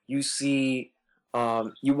example, you see,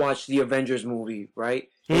 you watch the Avengers movie, right?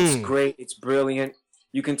 It's great. It's brilliant.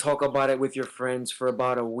 You can talk about it with your friends for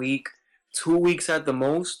about a week, 2 weeks at the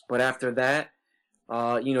most. But after that,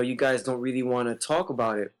 you guys don't really want to talk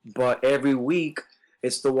about it. But every week,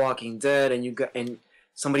 it's The Walking Dead, and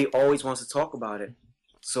somebody always wants to talk about it.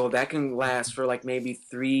 So that can last for like maybe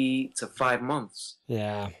 3 to 5 months.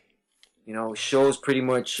 Yeah. Shows pretty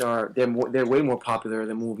much they're way more popular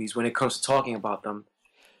than movies when it comes to talking about them,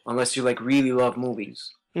 unless you like really love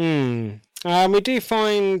movies. We do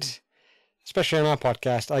find, especially on our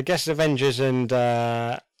podcast, I guess Avengers and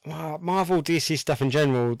Marvel, DC stuff in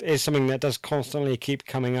general is something that does constantly keep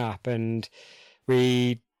coming up, and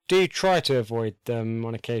we do try to avoid them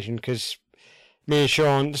on occasion because me and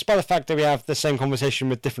Sean, despite the fact that we have the same conversation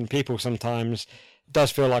with different people sometimes, it does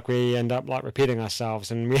feel like we end up like repeating ourselves,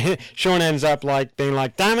 and Sean ends up like being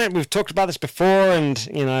like, damn it, we've talked about this before, and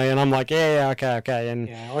and I'm like, yeah, okay, and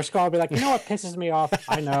or Scott will be like, you know what pisses me off?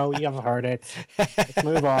 I know, you haven't heard it. Let's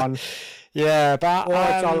move on. Yeah, but Or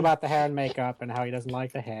it's all about the hair and makeup and how he doesn't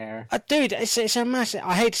like the hair. Dude, it's a massive.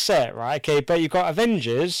 I hate to say it, right? Okay, but you've got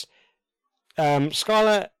Avengers,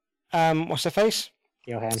 Scarlet, what's her face?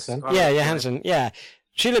 Johansson. Yeah, Johansson. Yeah,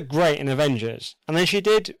 she looked great in Avengers, and then she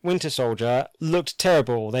did Winter Soldier. Looked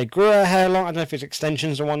terrible. They grew her hair long. I don't know if it's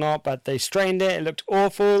extensions or whatnot, but they straightened it. It looked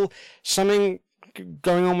awful. Something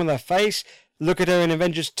going on with her face. Look at her in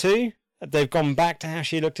Avengers 2. They've gone back to how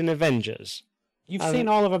she looked in Avengers. You've seen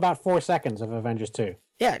all of about 4 seconds of Avengers 2.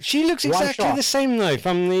 Yeah, she looks exactly the same though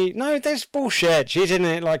No, that's bullshit. She's in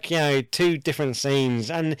it like, 2 different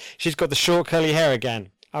scenes, and she's got the short curly hair again,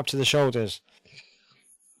 up to the shoulders.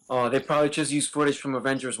 Oh, they probably just used footage from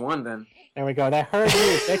Avengers 1 then. There we go. They heard you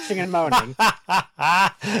bitching and moaning.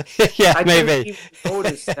 Yeah, I maybe. didn't even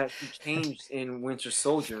notice that she changed in Winter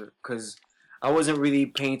Soldier because I wasn't really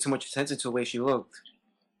paying too much attention to the way she looked.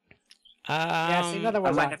 Yeah, see, in other I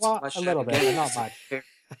words, might have to watch a that little bit, again. but not much.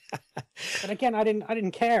 But again, I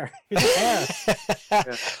didn't care. You didn't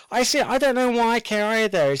care. I see. I don't know why I care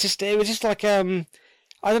either. It was just like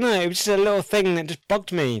I don't know. It was just a little thing that just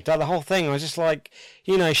bugged me. Like the whole thing. I was just like,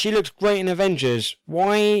 she looks great in Avengers.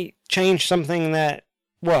 Why change something that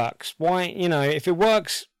works? Why, if it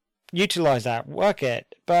works, utilize that, work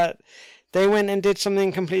it. But they went and did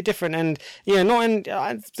something completely different. And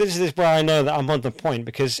this is where I know that I'm on the point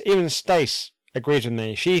because even Stace agrees with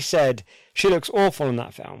me. She said she looks awful in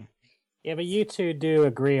that film. Yeah, but you two do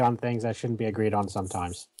agree on things that shouldn't be agreed on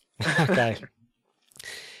sometimes. Okay.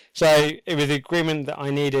 So it was the agreement that I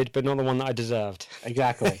needed, but not the one that I deserved.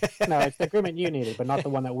 Exactly. No, it's the agreement you needed, but not the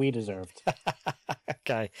one that we deserved.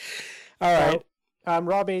 Okay. All right. So,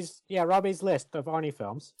 Robbie's list of Arnie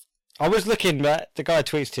films. I was looking, but the guy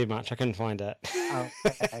tweets too much. I couldn't find it. Oh,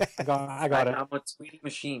 okay. I got it. I'm a tweeting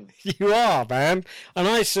machine. You are, man. And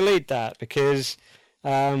I salute that because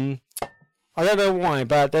I don't know why,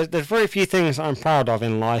 but there's very few things I'm proud of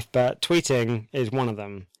in life, but tweeting is one of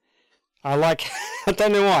them. I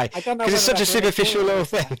don't know why, because it's such a superficial little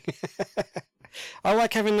thing. I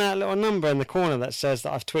like having that little number in the corner that says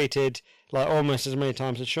that I've tweeted like almost as many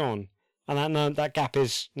times as Sean, and that gap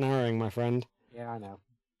is narrowing, my friend. Yeah, I know.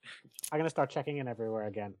 I'm gonna start checking in everywhere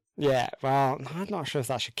again. Yeah, well, I'm not sure if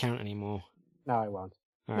that should count anymore. No, I won't.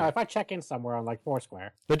 All No, right. if I check in somewhere on like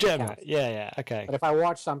Foursquare, Legitimate. counts. Yeah, okay. but if I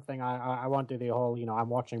watch something, I won't do the whole I'm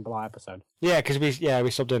watching Blah episode. Yeah, because we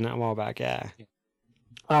stopped doing that a while back. Yeah.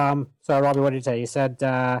 So Robbie, what did you say? You said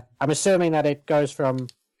I'm assuming that it goes from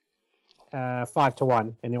 5 to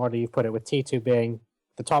 1 in the order you put it, with T2 being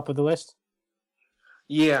the top of the list.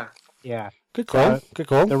 Yeah. Yeah. Good call. Good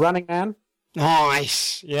call. The Running Man.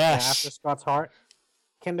 Nice. Yes. After Scott's Heart.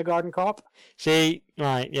 Kindergarten Cop. See,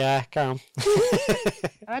 right, yeah, come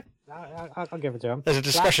on. I'll give it to him. There's a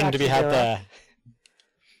discussion Last to be Action had Hero. there.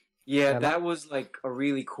 Yeah, Yeah, that was like a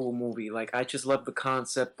really cool movie. Like, I just love the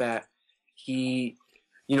concept that he,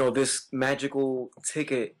 this magical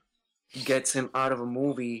ticket gets him out of a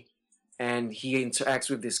movie, and he interacts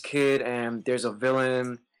with this kid, and there's a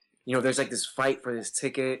villain. There's like this fight for this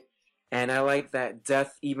ticket, and I like that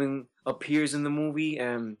Death even appears in the movie,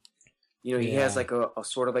 and he has like a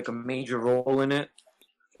sort of like a major role in it.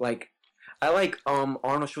 Like, I like Arnold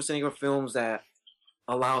Schwarzenegger films that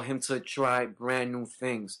allow him to try brand new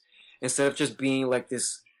things instead of just being like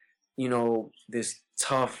this, this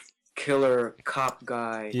tough killer cop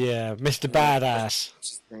guy. Yeah, Mr. Badass.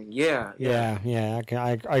 Thing. Yeah,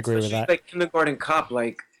 I agree with Especially that. like Kindergarten Cop,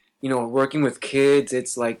 like working with kids,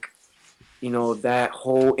 it's like that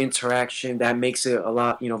whole interaction that makes it a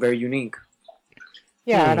lot very unique.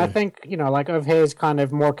 Yeah, and I think, like of his kind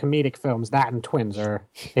of more comedic films, that and Twins are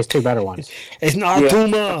his two better ones. It's not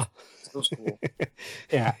Puma. So cool.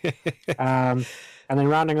 Yeah. And then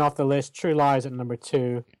rounding off the list, True Lies at number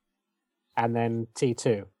 2, and then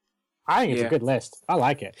T2. I think it's a good list. I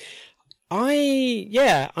like it. I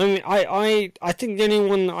think the only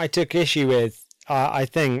one I took issue with, I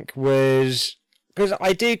think, was because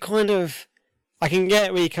I do I can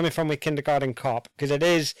get where you're coming from with Kindergarten Cop, because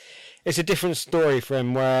it's a different story for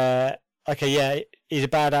him where, okay, yeah, he's a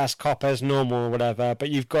badass cop as normal or whatever, but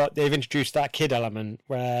they've introduced that kid element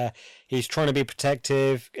where he's trying to be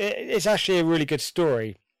protective. It's actually a really good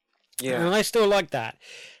story. Yeah. And I still like that.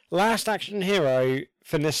 Last Action Hero,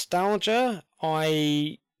 for nostalgia,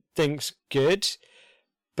 I think's good.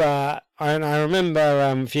 But I remember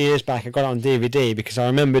a few years back I got it on DVD because I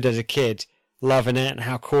remembered as a kid loving it and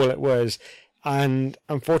how cool it was. And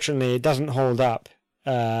unfortunately, it doesn't hold up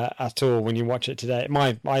at all when you watch it today.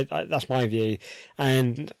 That's my view.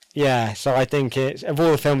 And yeah, so I think it's, of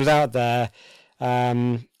all the films out there,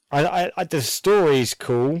 the story's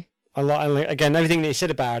cool. Again, everything that you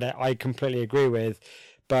said about it, I completely agree with.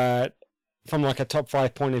 But from like a top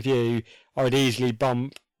 5 point of view, I would easily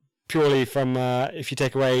bump purely from if you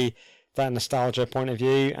take away that nostalgia point of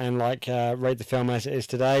view and like rate the film as it is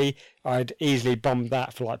today, I'd easily bump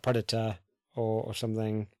that for like Predator or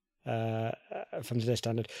something from today's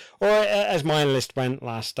standard. Or as my list went,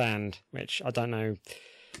 Last Stand, which I don't know.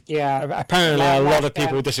 Yeah. Apparently, a lot of Stand.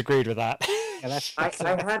 people disagreed with that. Yeah, that's I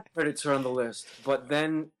had Predator on the list, but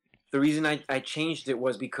then the reason I changed it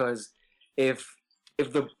was because if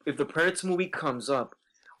the Predator movie comes up,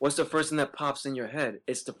 what's the first thing that pops in your head?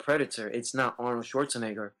 It's the Predator. It's not Arnold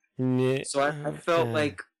Schwarzenegger. Yeah. So I felt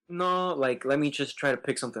like, no, like, let me just try to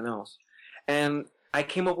pick something else. And I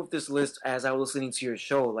came up with this list as I was listening to your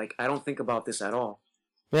show. Like, I don't think about this at all.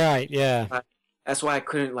 Right, yeah. That's why I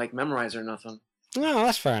couldn't, like, memorize or nothing. No,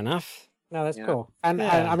 that's fair enough. No, that's Yeah. cool. And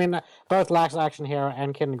Yeah. I mean, both Last Action Hero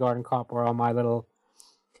and Kindergarten Cop were on my little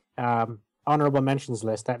honorable mentions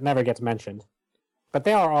list that never gets mentioned. But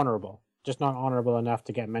they are honorable, just not honorable enough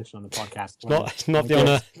to get mentioned on the podcast. It's not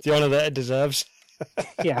the honor that it deserves.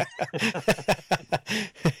 Yeah.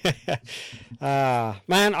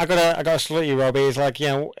 Man, I gotta salute you, Robbie. It's like,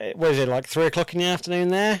 what is it, like 3:00 in the afternoon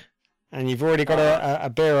there, and you've already got a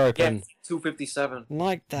beer Yeah, open. 257.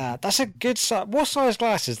 Like that. That's a good size. What size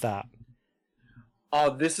glass is that?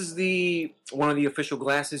 This is one of the official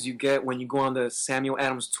glasses you get when you go on the Samuel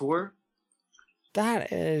Adams tour.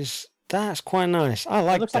 That's quite nice. I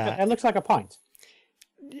like that. It looks like a pint.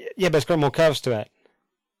 Yeah, but it's got more curves to it.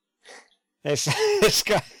 It's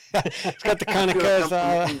got the kind of curves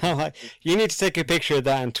that I like. You need to take a picture of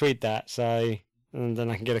that and tweet that, and then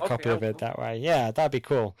I can get a copy of it that way. Yeah, that'd be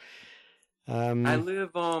cool. I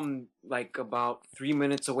live like about 3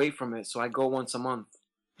 minutes away from it, so I go once a month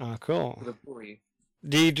Oh, cool. to the brewery.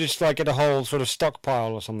 Do you just like get a whole sort of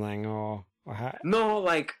stockpile or something, or how? No,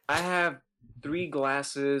 like I have 3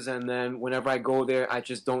 glasses, and then whenever I go there, I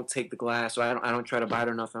just don't take the glass, so I don't try to buy it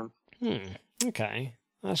or nothing. Okay,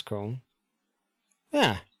 that's cool.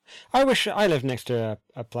 Yeah, I wish I lived next to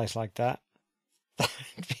a place like that.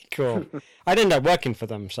 That'd be Cool. I'd end up working for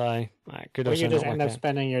them, so I could Or also you just not end work up out.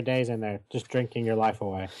 spending your days in there, just drinking your life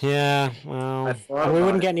away. Yeah, I well, thought And we about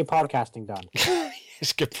wouldn't it. get any podcasting done.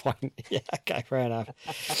 it's a good point. Yeah, okay, fair enough.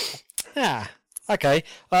 Yeah, okay.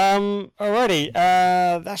 Alrighty.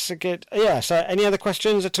 That's a good. Yeah. So, any other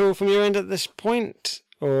questions at all from your end at this point,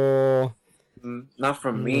 or Not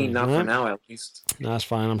from me, not no. for now at least. no? That's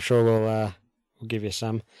fine. I'm sure we'll give you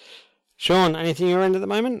some. Sean, anything you're in at the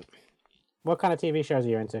moment? What kind of TV shows are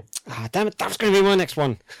you into? Ah, damn it! That was going to be my next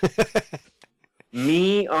one.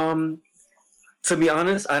 Me, to be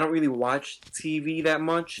honest, I don't really watch TV that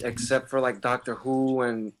much, except for like Doctor Who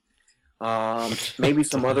and maybe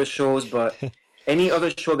some other shows. But any other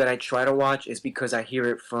show that I try to watch is because I hear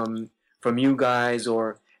it from you guys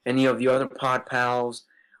or any of the other pod pals.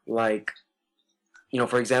 Like,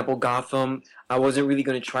 for example, Gotham. I wasn't really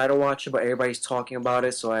going to try to watch it, but everybody's talking about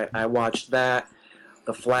it, so I watched that.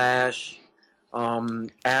 The Flash,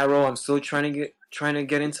 Arrow. I'm still trying to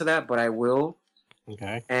get into that, but I will.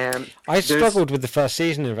 Okay. And I there's- struggled with the first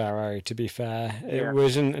season of Arrow. To be fair, Yeah. it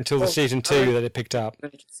wasn't until the Well, season 2 I- that it picked up. I'm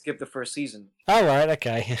gonna skip the first season. All right.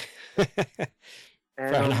 Okay. And,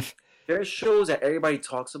 Fair enough. There's shows that everybody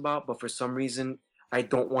talks about, but for some reason I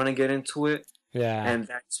don't want to get into it. Yeah. And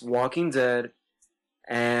that's Walking Dead.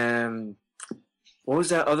 And what was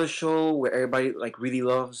that other show where everybody like really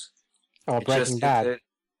loves? Oh, It Breaking just Bad. hit.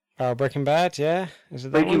 Oh, Breaking Bad. Yeah. Is it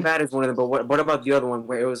that Breaking one? Bad is one of them, but what about the other one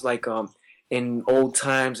where it was like in old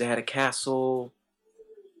times they had a castle?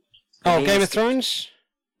 The Oh, name Game of is- Thrones.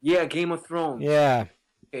 Yeah, Game of Thrones. Yeah.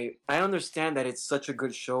 Okay, I understand that it's such a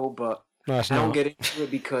good show, but No, it's I don't not. get into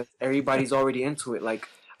it because everybody's already into it. Like,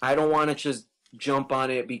 I don't want to just jump on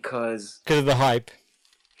it because, Because of the hype.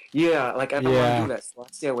 yeah, like I don't want Yeah. to do that. So I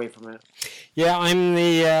stay away from it. Yeah, I'm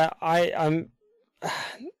the I'm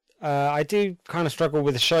I do kind of struggle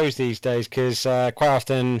with the shows these days because quite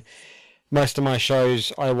often most of my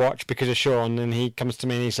shows I watch because of Sean, and he comes to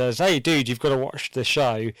me and he says, "Hey, dude, you've got to watch the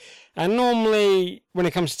show." And normally, when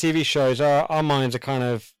it comes to TV shows, our minds are kind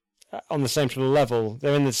of on the same sort of level.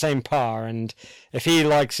 They're in the same par, and if he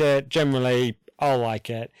likes it, generally I'll like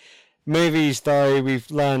it. Movies, though, we've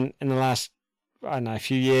learned in the last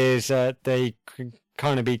few years that they can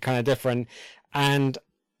kind of be kind of different. And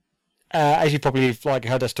as you probably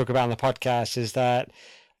heard us talk about on the podcast, is that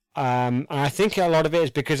and I think a lot of it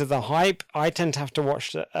is because of the hype. I tend to have to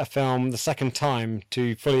watch a film the second time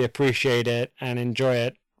to fully appreciate it and enjoy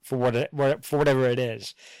it for whatever it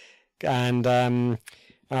is. And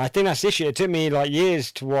I think that's the issue. It took me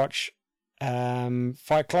years to watch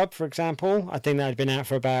Fight Club, for example. I think that had been out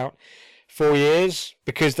for about 4 years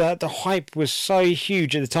because the hype was so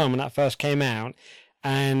huge at the time when that first came out,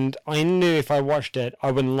 and I knew if I watched it,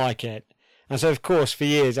 I wouldn't like it. And so, of course, for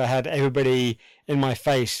years I had everybody in my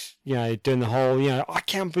face, doing the whole, I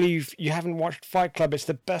can't believe you haven't watched Fight Club. It's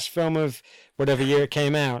the best film of whatever year it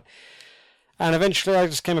came out. And eventually I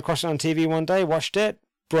just came across it on TV one day, watched it,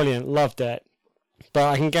 brilliant, loved it. But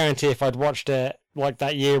I can guarantee if I'd watched it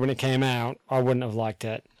that year when it came out, I wouldn't have liked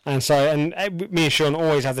it. And so, me and Sean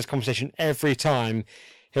always have this conversation every time.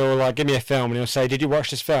 He'll give me a film and he'll say, "Did you watch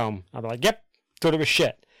this film?" I'll be like, "Yep, thought it was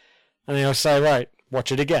shit." And then he'll say, "Right,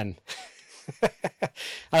 watch it again." And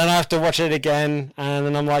then I have to watch it again, and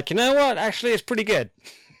then I'm like, you know what? Actually, it's pretty good.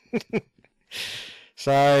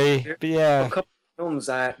 So, but yeah. A couple of films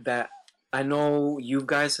that I know you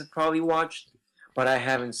guys have probably watched, but I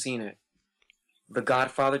haven't seen it. The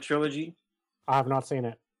Godfather trilogy. I have not seen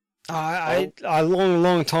it. A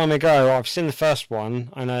long time ago, I've seen the first one.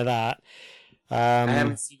 I know that. I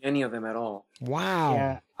haven't seen any of them at all. Wow.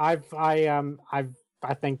 Yeah,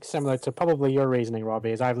 I think similar to probably your reasoning,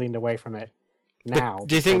 Robbie, is I've leaned away from it now.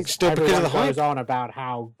 do you think still because of everyone the hype? goes on about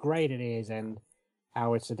how great it is and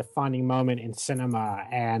how it's a defining moment in cinema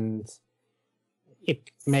and it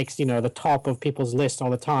makes the top of people's lists all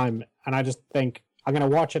the time, and I just think I'm gonna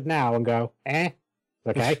watch it now and go,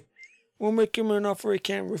 okay. We'll make him an offer he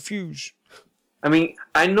can't refuse. I mean,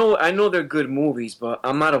 I know they're good movies, but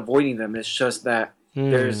I'm not avoiding them. It's just that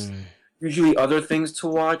there's usually other things to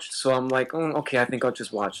watch, so I'm like, okay, I think I'll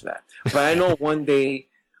just watch that. But I know one day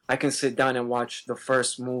I can sit down and watch the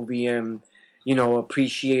first movie and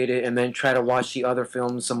appreciate it, and then try to watch the other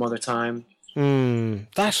films some other time.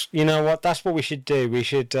 That's what. That's what we should do. We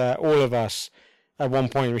should all of us at one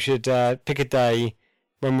point. We should pick a day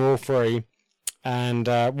when we're all free and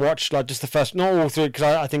watch just the first, not all three, because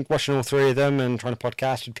I think watching all three of them and trying to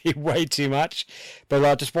podcast would be way too much.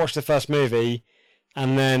 But just watch the first movie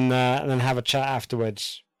and then have a chat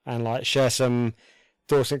afterwards and share some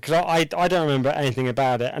thoughts, because I don't remember anything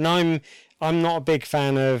about it, and I'm not a big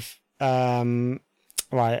fan of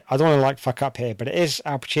right, I don't want to like fuck up here, but it is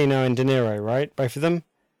Al Pacino and De Niro, right? Both of them?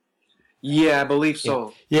 Yeah, I believe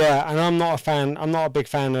so. Yeah, and I'm not a fan. I'm not a big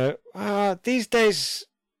fan of these days.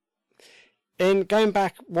 In going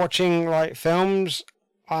back watching like films,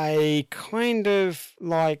 I kind of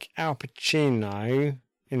like Al Pacino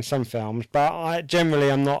in some films, but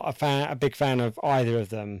I'm not a big fan of either of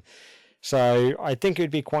them. So I think it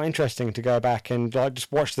would be quite interesting to go back and like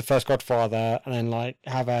just watch the first Godfather and then like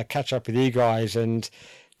have a catch up with you guys and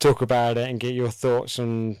talk about it and get your thoughts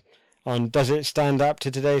on does it stand up to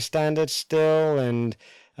today's standards still, and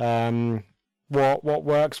what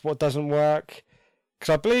works, what doesn't work.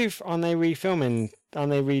 Because I believe aren't they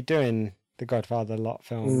redoing the Godfather lot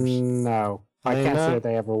films? No, I can't see that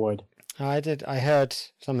they ever would. I heard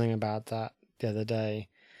something about that the other day.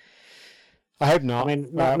 I hope not. I mean,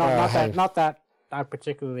 not that I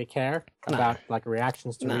particularly care about like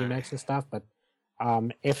reactions to remakes and stuff, but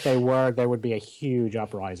if they were, there would be a huge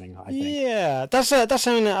uprising, I think. Yeah, that's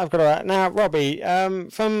something that I've got to add. Now, Robbie,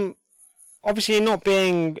 from obviously not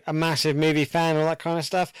being a massive movie fan, all that kind of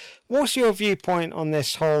stuff, what's your viewpoint on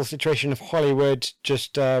this whole situation of Hollywood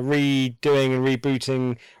just redoing and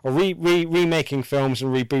rebooting, or remaking films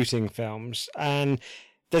and rebooting films? And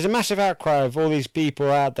there's a massive outcry of all these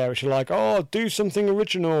people out there which are like, oh, do something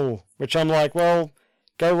original. Which I'm like, well,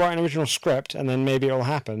 go write an original script and then maybe it'll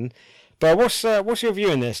happen. But what's your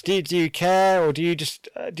view on this? Do you care, or do you just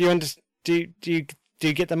do you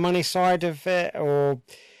get the money side of it, or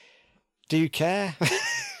do you care?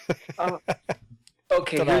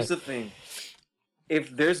 Okay, here's the thing.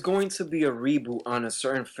 If there's going to be a reboot on a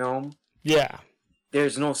certain film, yeah,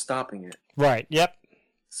 there's no stopping it. Right. Yep.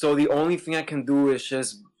 So the only thing I can do is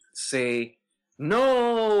just say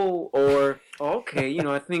no, or okay,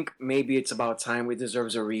 I think maybe it's about time it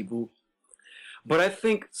deserves a reboot. But I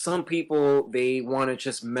think some people, they want to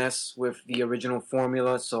just mess with the original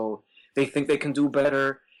formula, so they think they can do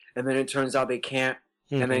better, and then it turns out they can't.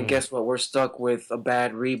 Mm-hmm. And then guess what? We're stuck with a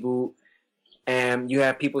bad reboot. And you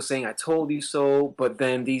have people saying, I told you so, but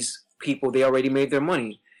then these people, they already made their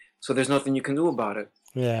money. So there's nothing you can do about it.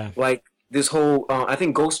 Yeah. Like this whole, I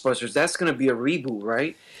think Ghostbusters, that's going to be a reboot,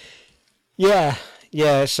 right? Yeah.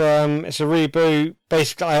 Yeah, it's a reboot.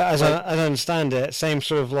 Basically, as I understand it, same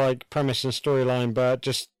sort of like premise and storyline, but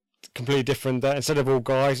just completely different. That instead of all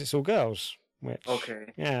guys, it's all girls. Which,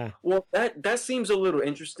 okay. Yeah. Well, that seems a little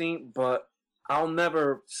interesting, but I'll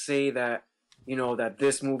never say that that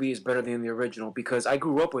this movie is better than the original because I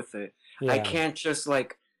grew up with it. Yeah. I can't just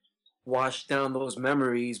like wash down those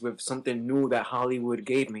memories with something new that Hollywood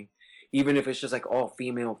gave me, even if it's just like all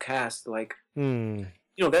female cast. Like.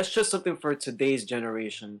 That's just something for today's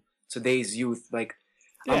generation, today's youth. Like,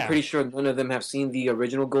 yeah. I'm pretty sure none of them have seen the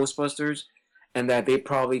original Ghostbusters, and that they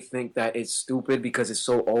probably think that it's stupid because it's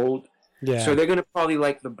so old. Yeah. So they're gonna probably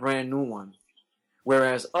like the brand new one.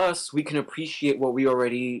 Whereas us, we can appreciate what we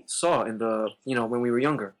already saw in the, when we were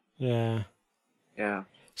younger. Yeah. Yeah.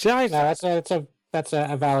 See, that's a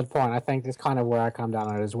valid point. I think that's kind of where I come down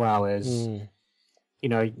on it as well. Is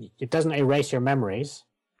it doesn't erase your memories.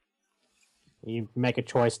 You make a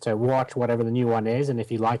choice to watch whatever the new one is, and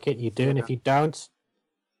if you like it, you do, and if you don't,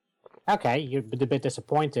 okay, you're a bit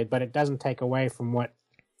disappointed, but it doesn't take away from what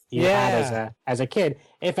you had as a kid.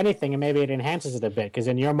 If anything, and maybe it enhances it a bit, because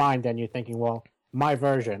in your mind, then you're thinking, well, my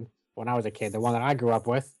version, when I was a kid, the one that I grew up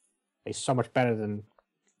with, is so much better than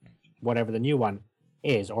whatever the new one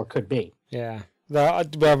is or could be. Yeah. We're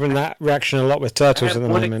having that reaction a lot with Turtles at the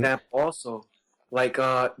moment. One example also, like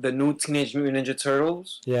the new Teenage Mutant Ninja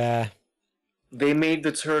Turtles. Yeah. They made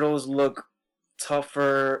the Turtles look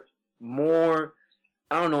tougher, more,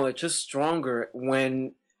 I don't know, like just stronger.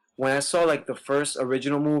 When I saw like the first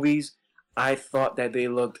original movies, I thought that they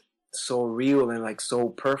looked so real and like so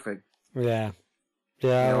perfect. Yeah.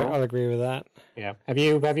 Yeah, I'll agree with that. Yeah. Have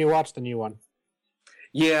you watched the new one?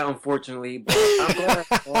 Yeah, unfortunately, but I'm glad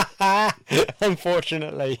I saw it.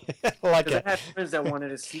 Unfortunately. I had friends that wanted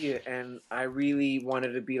to see it, and I really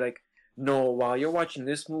wanted to be like, no, while you're watching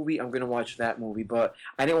this movie, I'm going to watch that movie. But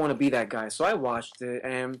I didn't want to be that guy. So I watched it,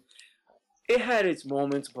 and it had its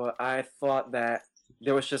moments, but I thought that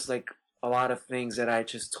there was just like a lot of things that I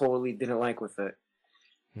just totally didn't like with it.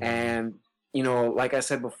 And, like I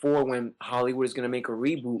said before, when Hollywood is going to make a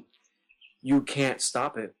reboot, you can't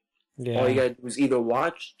stop it. Yeah. All you got to do is either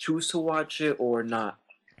choose to watch it or not.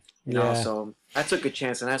 You know, so I took a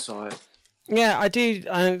chance and I saw it. Yeah, I do.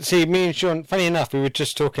 See, me and Sean, funny enough, we were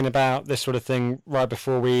just talking about this sort of thing right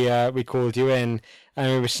before we called you in,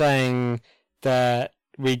 and we were saying that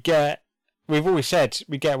we've always said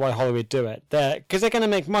we get why Hollywood do it. Because they're going to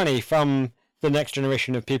make money from the next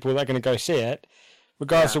generation of people that are going to go see it,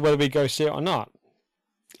 regardless of whether we go see it or not.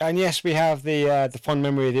 and yes, we have the fond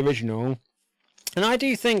memory of the original, and I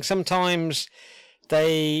do think sometimes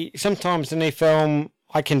the new film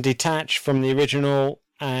I can detach from the original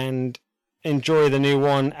and enjoy the new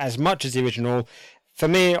one as much as the original. For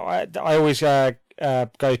me, I always go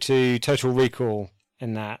to Total Recall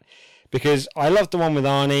in that, because I love the one with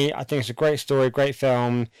Arnie. I think it's a great story, great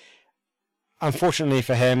film. Unfortunately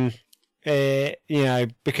for him,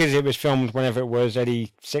 because it was filmed whenever it was,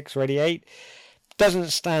 86 or 88, doesn't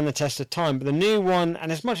stand the test of time. But the new one,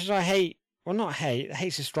 and as much as I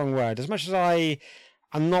hate's a strong word, as much as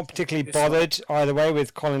I'm not particularly bothered either way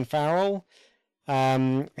with Colin Farrell,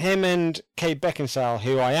 him and Kate Beckinsale,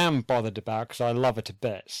 who I am bothered about because I love her to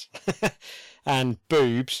bits, and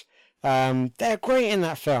boobs, they're great in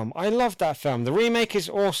that film. I love that film. The remake is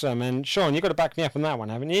awesome, and Sean, you've got to back me up on that one,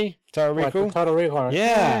 haven't you? Total Recall? What, Total Recall?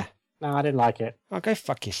 Yeah. No, I didn't like it. Oh, go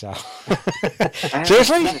fuck yourself.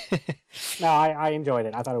 Seriously? No, I enjoyed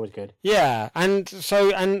it. I thought it was good. Yeah, and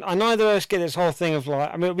neither of us get this whole thing of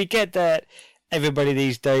we get that everybody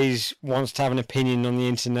these days wants to have an opinion on the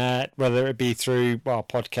internet, whether it be through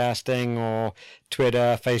podcasting or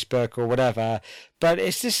Twitter, Facebook, or whatever. But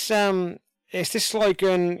it's this slogan,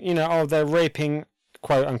 they're raping,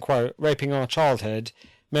 quote unquote, raping our childhood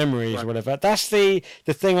memories, right, or whatever. That's the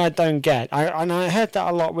thing I don't get. I heard that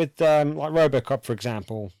a lot with RoboCop, for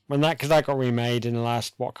example, because that got remade in the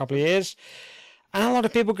last couple of years, and a lot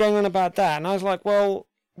of people going on about that, and I was like, well,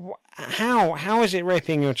 how is it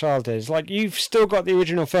raping your childhood? It's like you've still got the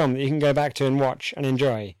original film that you can go back to and watch and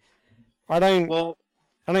enjoy. I don't get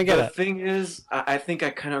it. The thing is, I think I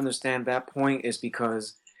kind of understand that point, is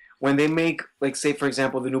because when they make, say for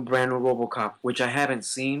example, the new brand new RoboCop, which I haven't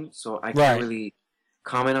seen, so I can't really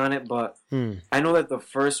comment on it, but I know that the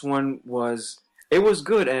first one was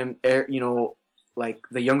good, and the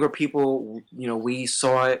younger people, we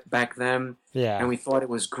saw it back then, and we thought it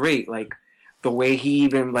was great, the way he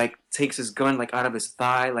even takes his gun out of his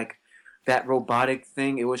thigh, that robotic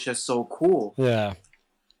thing, it was just so cool. Yeah.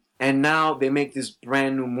 And now they make this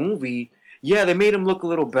brand new movie. Yeah, they made him look a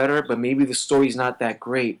little better, but maybe the story's not that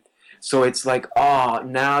great. So it's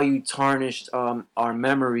now you tarnished our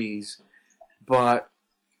memories. But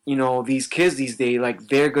these kids these days,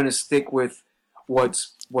 they're gonna stick with what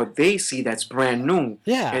they see that's brand new.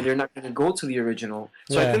 Yeah. And they're not gonna go to the original.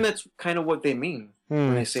 So I think that's kind of what they mean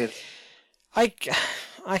when they say it. I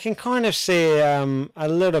can kind of see a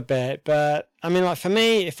little bit, but I mean, for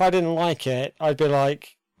me, if I didn't like it, I'd be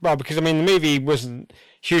because the movie wasn't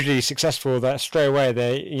hugely successful. That straight away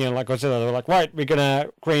they, like Godzilla, they were like, right, we're gonna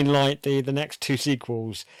green light the next two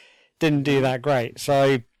sequels. Didn't do that great,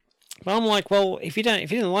 so. But I'm like, well, if you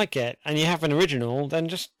didn't like it and you have an original, then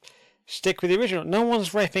just stick with the original. No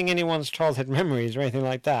one's raping anyone's childhood memories or anything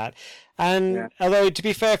like that. And although, to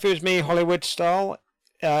be fair, if it was me, Hollywood style,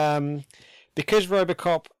 because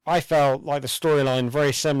RoboCop, I felt like the storyline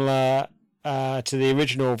very similar to the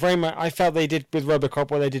original. Very much, I felt they did with RoboCop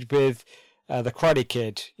what they did with the Karate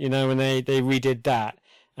Kid. When they redid that,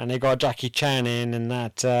 and they got Jackie Chan in, and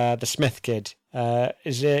that the Smith kid.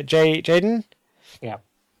 Is it Jaden? Yeah.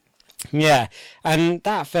 Yeah, and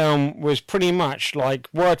that film was pretty much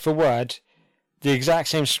word for word the exact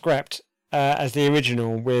same script as the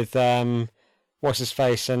original with what's his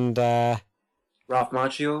face and Ralph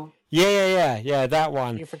Macchio. Yeah, that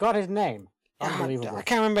one. You forgot his name. Unbelievable. I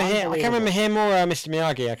can't remember him. I can't remember him or Mr.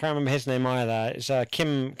 Miyagi. I can't remember his name either. It's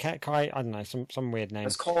Kim Kai. I don't know, some weird name.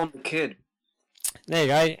 Let's call him the kid. There you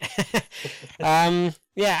go.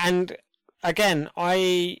 Yeah, and again,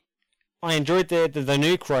 I enjoyed the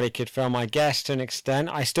new Karate Kid film, I guess, to an extent.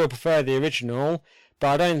 I still prefer the original,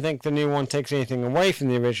 but I don't think the new one takes anything away from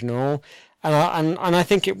the original. And I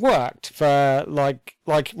think it worked for, like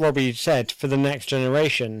Robbie said, for the next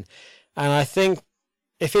generation. And I think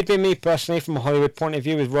if it'd been me personally, from a Hollywood point of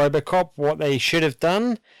view with RoboCop, what they should have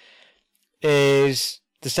done is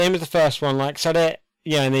the same as the first one, set it,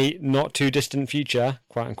 in the not too distant future,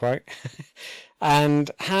 quote unquote,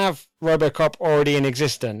 and have RoboCop already in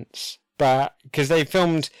existence. But because they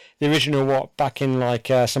filmed the original, back in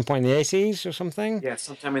some point in the 80s or something? Yeah,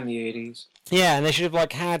 sometime in the 80s. Yeah, and they should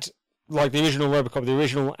have had the original RoboCop, the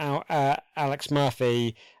original Alex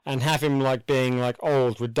Murphy, and have him being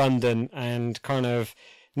old, redundant, and kind of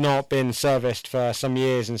not been serviced for some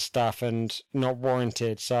years and stuff, and not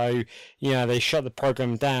warranted. So they shut the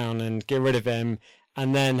program down and get rid of him,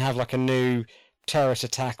 and then have a new terrorist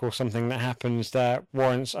attack or something that happens that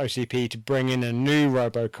warrants OCP to bring in a new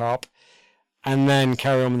RoboCop, and then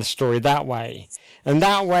carry on with the story that way. And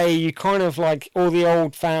that way, you kind of all the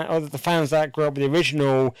old the fans that grew up with the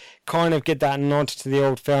original kind of get that nod to the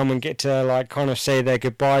old film and get to kind of say their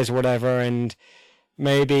goodbyes or whatever, and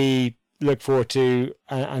maybe look forward to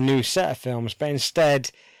a new set of films, but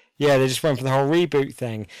instead, yeah, they just went for the whole reboot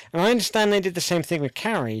thing. And I understand they did the same thing with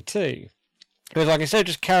Carrie too. It was like, instead of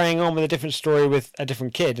just carrying on with a different story with a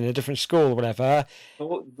different kid in a different school or whatever.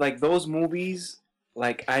 Like those movies,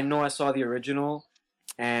 like I know I saw the original,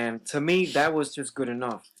 and to me that was just good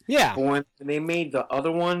enough. Yeah. But when they made the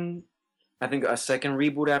other one, I think a second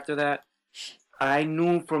reboot after that, I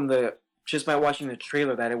knew from just by watching the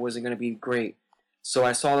trailer that it wasn't going to be great. So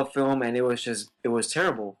I saw the film and it was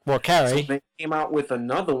terrible. Well, Carrie. So they came out with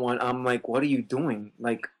another one. I'm like, what are you doing?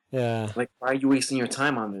 Like, yeah. Like, why are you wasting your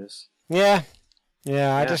time on this? Yeah.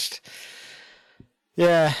 Yeah.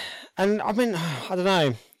 And I mean, I don't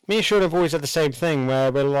know. Me and Sean have always had the same thing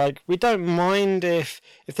where we're like, we don't mind if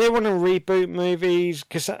they want to reboot movies,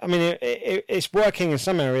 because I mean, it's working in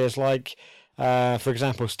some areas, like, for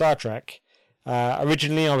example, Star Trek.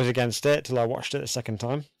 Originally, I was against it till I watched it the second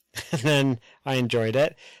time, and then I enjoyed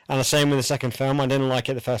it. And the same with the second film. I didn't like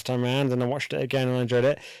it the first time around, and I watched it again and I enjoyed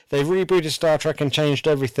it. They've rebooted Star Trek and changed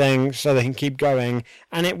everything so they can keep going,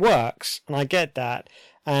 and it works. And I get that,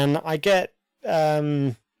 and I get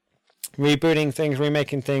rebooting things,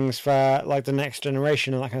 remaking things for like the next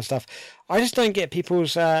generation and that kind of stuff. I just don't get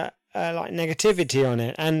people's like negativity on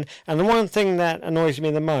it. And the one thing that annoys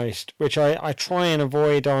me the most, which I try and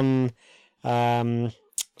avoid on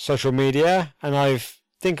social media, and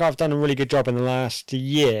think I've done a really good job in the last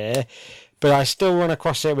year, but I still run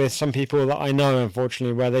across it with some people that I know,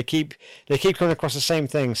 unfortunately, where they keep coming across the same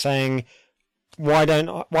thing, saying, why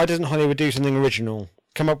doesn't Hollywood do something original?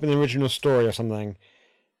 Come up with an original story or something.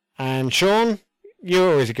 And Sean,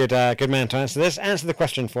 you're always a good man to answer this. Answer the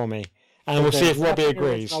question for me, and we'll see if Robbie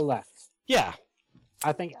agrees. Left. Yeah,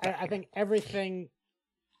 I think everything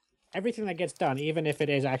that gets done, even if it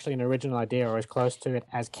is actually an original idea or as close to it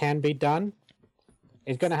as can be done,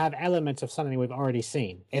 is going to have elements of something we've already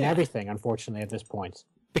seen in everything. Unfortunately, at this point,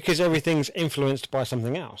 because everything's influenced by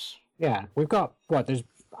something else. Yeah, we've got there's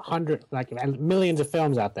millions of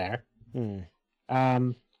films out there.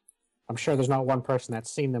 I'm sure there's not one person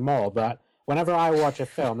that's seen them all, but whenever I watch a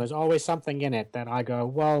film, there's always something in it that I go,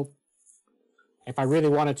 well, if I really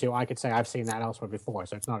wanted to, I could say I've seen that elsewhere before,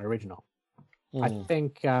 so it's not original. I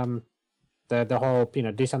think the whole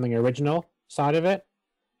do something original side of it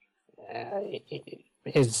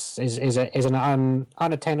is an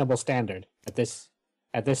unattainable standard at this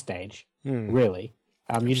stage. Really,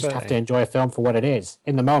 you just have to enjoy a film for what it is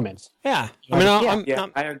in the moment. Yeah,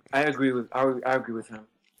 I agree with him.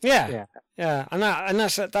 Yeah, and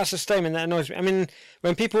that's a statement that annoys me. I mean,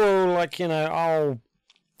 when people are like, they're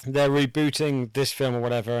rebooting this film or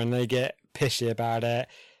whatever, and they get pissy about it,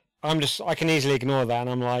 I can easily ignore that, and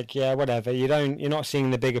I'm like, yeah, whatever. You're not seeing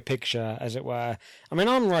the bigger picture, as it were. I mean,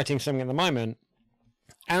 I'm writing something at the moment,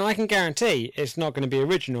 and I can guarantee it's not going to be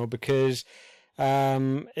original because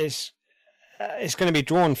it's going to be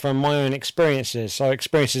drawn from my own experiences. So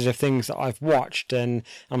experiences of things that I've watched, and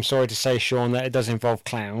I'm sorry to say, Sean, that it does involve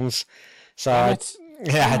clowns. So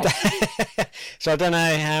so I don't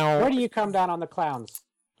know how. Where do you come down on the clowns,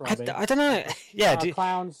 Robbie? I don't know. Yeah,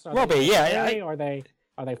 clowns. Robbie,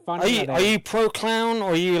 are they funny? Are you pro clown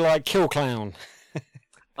or are you like kill clown?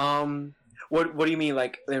 What do you mean?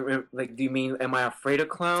 Like do you mean am I afraid of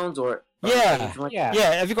clowns or? Yeah.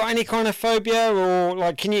 Have you got any kind of phobia, or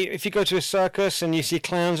like, if you go to a circus and you see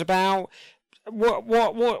clowns about,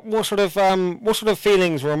 what sort of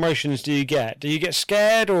feelings or emotions do you get? Do you get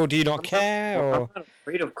scared, or do you not care? I'm not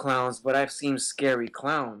afraid of clowns, but I've seen scary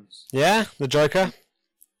clowns. Yeah, the Joker.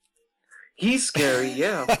 He's scary,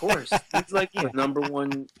 yeah, of course. He's like number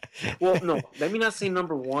one. Well, no, let me not say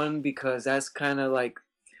number one because that's kind of like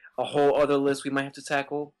a whole other list we might have to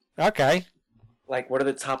tackle. Okay. Like, what are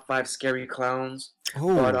the top 5 scary clowns?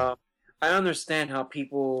 Ooh. But I understand how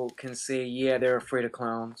people can say, yeah, they're afraid of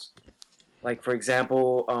clowns. Like, for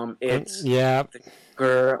example, it's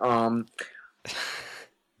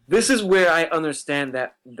this is where I understand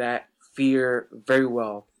that fear very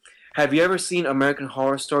well. Have you ever seen American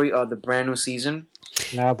Horror Story, the brand new season?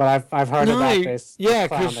 No, but I've heard about this.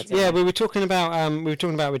 Yeah, we were talking about with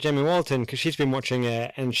Jamie Walton because she's been watching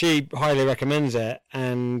it and she highly recommends it.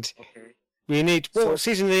 And we need what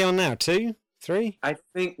season are they on now? 2, 3? I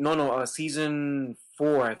think no, season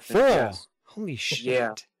 4. I think, 4. Yes. Holy shit!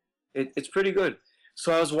 Yeah, it's pretty good.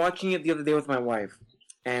 So I was watching it the other day with my wife,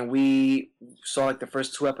 and we saw like the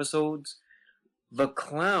first 2 episodes. The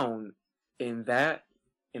clown in that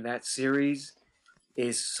series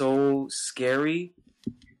is so scary.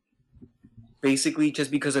 Basically,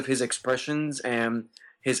 just because of his expressions and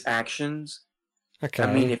his actions. Okay.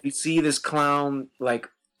 I mean, if you see this clown like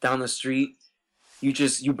down the street,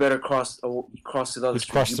 you better cross to the other Just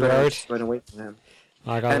street. cross You the better road? run away from him.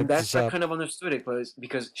 I got And this I up. kind of understood it, but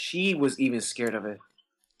because she was even scared of it.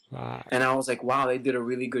 Right. And I was like, wow, they did a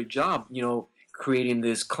really good job, creating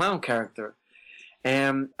this clown character.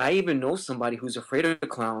 And I even know somebody who's afraid of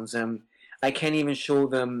clowns, and I can't even show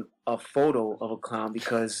them a photo of a clown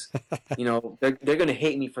because, they're gonna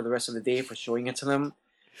hate me for the rest of the day for showing it to them.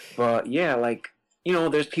 But yeah,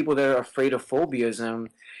 there's people that are afraid of phobias, and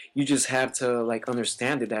you just have to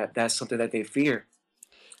understand that that's something that they fear.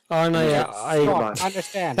 Oh no, yeah, I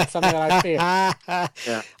understand. It's something that I fear.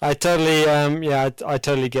 Yeah. I totally, I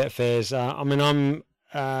totally get fears. I mean, I'm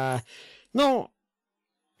not.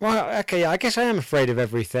 Well, okay, I guess I am afraid of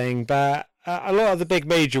everything, but a lot of the big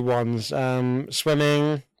major ones,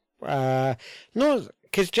 swimming, not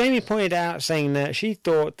because Jamie pointed out saying that she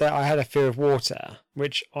thought that I had a fear of water,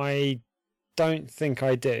 which I don't think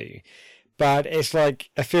I do, but it's like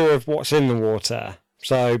a fear of what's in the water.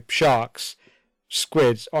 So sharks,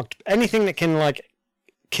 squids, anything that can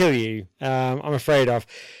kill you, I'm afraid of.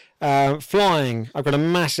 Flying, I've got a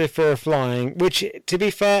massive fear of flying, which, to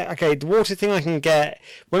be fair, okay, the water thing I can get,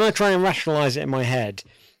 when I try and rationalise it in my head,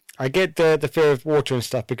 I get the fear of water and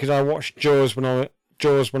stuff because I watched Jaws when I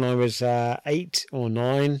was 8 or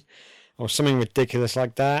 9 or something ridiculous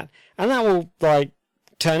like that, and that will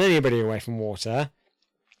turn anybody away from water.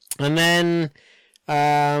 And then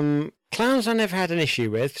clowns I never had an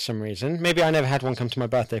issue with for some reason. Maybe I never had one come to my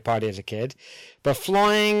birthday party as a kid, but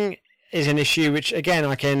flying is an issue which, again,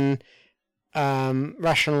 I can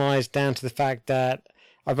rationalise down to the fact that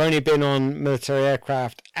I've only been on military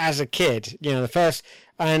aircraft as a kid. The first,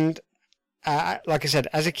 and like I said,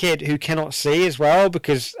 as a kid who cannot see as well,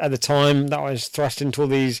 because at the time that I was thrust into all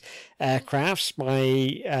these aircrafts,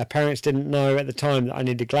 my parents didn't know at the time that I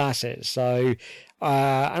needed glasses. So,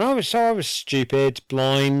 and I was stupid,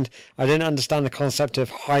 blind. I didn't understand the concept of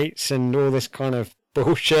heights and all this kind of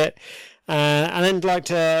bullshit. And then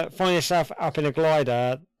to find yourself up in a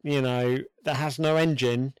glider, that has no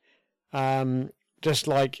engine, just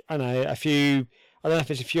I don't know, I don't know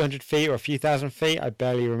if it's a few hundred feet or a few thousand feet, I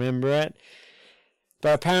barely remember it.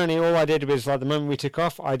 But apparently all I did was, the moment we took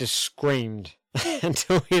off, I just screamed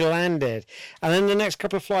until we landed. And then the next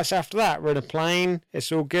couple of flights after that, we're in a plane,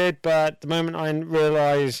 it's all good, but the moment I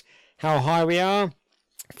realise how high we are,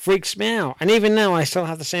 freaks me out. And even now I still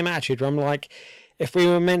have the same attitude where I'm like, if we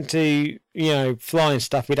were meant to, fly and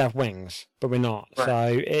stuff, we'd have wings, but we're not.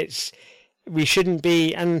 Right. So we shouldn't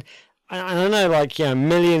be, and I know,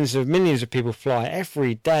 millions of people fly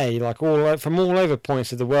every day, from all over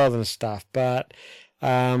points of the world and stuff. But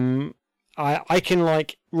I can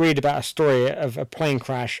read about a story of a plane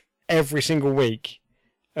crash every single week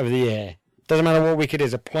of the year. Doesn't matter what week it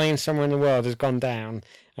is, a plane somewhere in the world has gone down,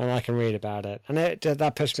 and I can read about it. And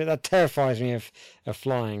that terrifies me of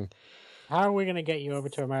flying. How are we going to get you over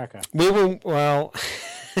to America? We will. Well,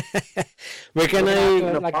 we're going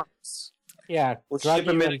to. Yeah, we'll ship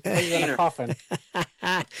him in a coffin.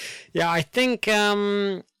 Yeah, I think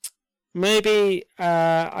maybe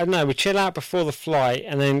I don't know. We chill out before the flight,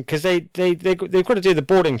 and then because they've got to do the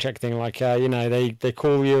boarding check thing. They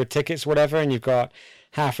call you tickets, or whatever, and you've got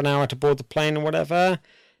half an hour to board the plane or whatever.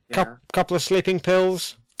 Yeah. Couple of sleeping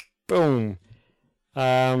pills, boom.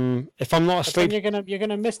 If I'm not asleep, you're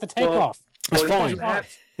gonna miss the takeoff. That's fine.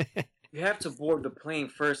 You have to board the plane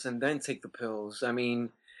first and then take the pills. I mean,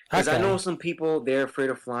 because Okay. I know some people, they're afraid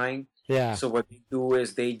of flying. Yeah. So what they do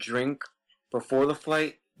is they drink before the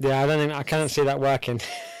flight. Yeah, I can't see that working.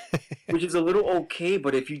 Which is a little okay,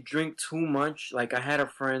 but if you drink too much, I had a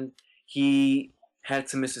friend, he had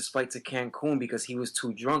to miss his flight to Cancun because he was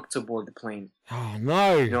too drunk to board the plane. Oh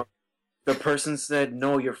no. The person said,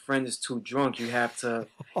 no, your friend is too drunk. You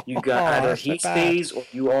got either he stays or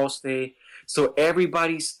you all stay. So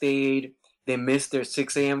everybody stayed. They missed their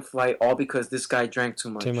 6 a.m. flight all because this guy drank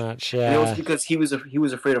too much. Too much, yeah. And it was because he was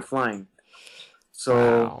afraid of flying. So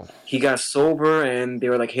Wow. he got sober and they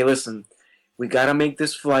were like, hey, listen, we got to make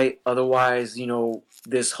this flight. Otherwise,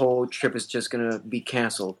 this whole trip is just going to be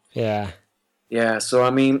canceled. Yeah. Yeah, so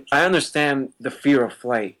I mean, I understand the fear of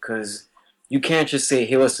flight because you can't just say,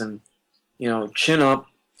 hey, listen, chin up,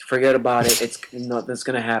 forget about it. It's nothing's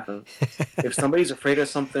gonna happen. If somebody's afraid of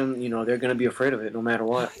something, they're gonna be afraid of it no matter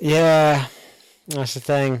what. Yeah, that's the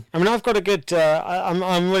thing. I mean, I've got a good.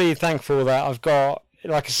 I'm really thankful that I've got.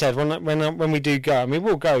 Like I said, when we do go, and we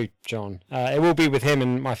will go, John. It will be with him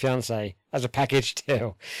and my fiance as a package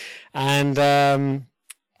deal, and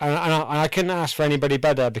I couldn't ask for anybody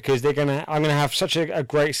better because I'm gonna have such a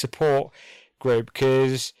great support group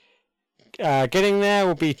because. Getting there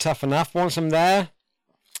will be tough enough. Once I'm there,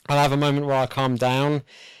 I'll have a moment where I calm down.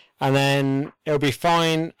 and then it'll be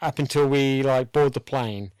fine up until we like board the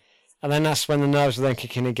plane, and then that's when the nerves will then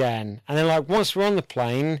kick in again. And then like once we're on the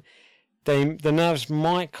plane, the nerves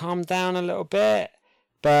might calm down a little bit,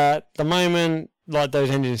 but the moment like those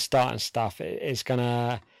engines start and stuff, it's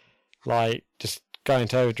gonna like just go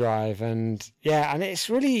into overdrive. And yeah, and it's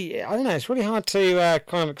really, I don't know, it's really hard to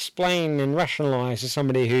kind of explain and rationalize to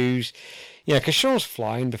somebody who's, you know, because Sean's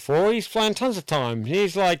flying before, he's flying tons of times.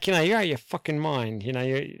 He's like, you know, you're out of your fucking mind. You know,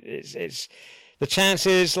 it's the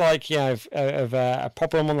chances, like, you know, of a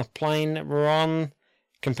problem on the plane that we're on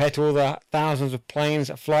compared to all the thousands of planes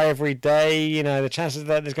that fly every day. You know, the chances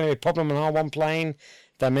that there's going to be a problem on our one plane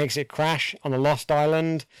that makes it crash on a lost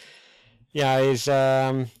island, yeah, is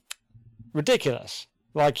ridiculous.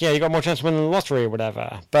 Like, yeah, you got more chance of winning the lottery or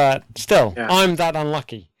whatever, but still, yeah. I'm that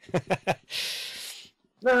unlucky.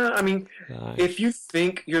 No, I mean, if you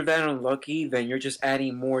think you're that unlucky, then you're just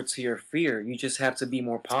adding more to your fear. You just have to be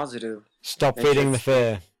more positive. Stop feeding the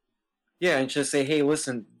fear. Yeah, and just say, hey,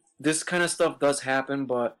 listen, this kind of stuff does happen,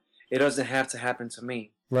 but it doesn't have to happen to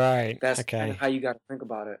me. Right. That's kind of how you got to think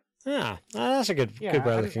about it. Yeah, that's a good way of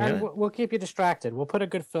looking at it. We'll keep you distracted. We'll put a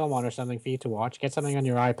good film on or something for you to watch. Get something on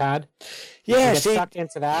your iPad. Yeah, get sucked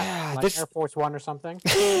into that, like Air Force One or something.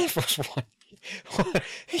 Air Force One.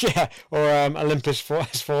 Yeah, or Olympus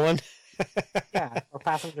Has Fallen. Yeah, or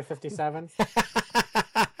Passenger 57.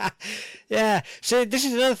 Yeah, see, this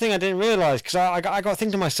is another thing I didn't realise, because I got to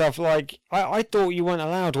think to myself, like, I thought you weren't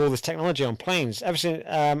allowed all this technology on planes. Ever since,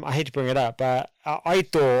 I hate to bring it up, but I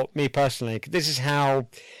thought, me personally, this is how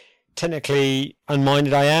technically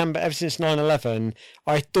unminded I am, but ever since 9/11,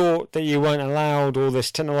 I thought that you weren't allowed all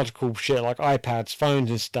this technological shit like iPads, phones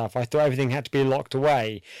and stuff. I thought everything had to be locked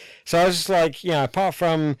away. So I was just like, you know, apart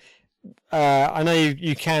from, I know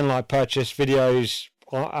you can like purchase videos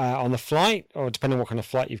on the flight, or depending on what kind of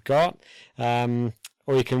flight you've got,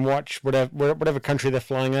 or you can watch whatever country they're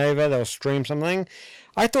flying over, they'll stream something.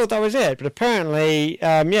 I thought that was it, but apparently,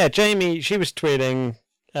 yeah, Jamie, she was tweeting,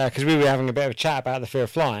 because we were having a bit of a chat about the fear of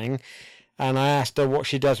flying, and I asked her what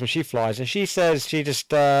she does when she flies, and she says she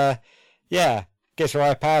just, yeah, gets her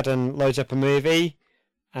iPad and loads up a movie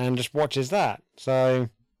and just watches that. So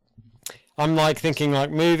I'm like thinking like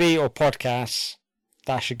movie or podcasts,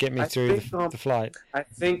 that should get me through the flight. I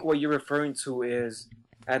think what you're referring to is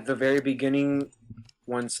at the very beginning,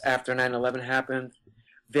 once after 9/11 happened,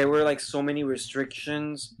 there were like so many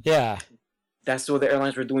restrictions. Yeah. That's what the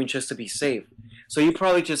airlines were doing just to be safe. So you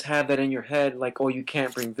probably just have that in your head, like, oh, you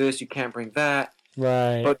can't bring this, you can't bring that.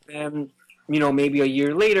 Right. But then, you know, maybe a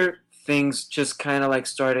year later, things just kind of like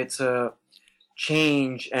started to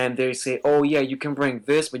change, and they say, oh, yeah, you can bring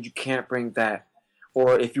this, but you can't bring that.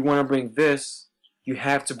 Or if you want to bring this, you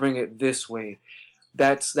have to bring it this way.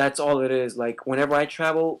 That's all it is. Like, whenever I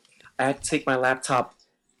travel, I have to take my laptop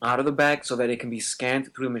out of the bag so that it can be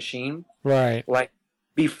scanned through the machine. Right. Like,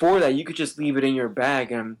 before that, you could just leave it in your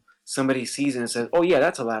bag and somebody sees it and says, oh, yeah,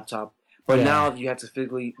 that's a laptop. But now you have to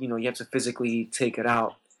physically take it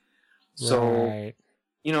out. So, right.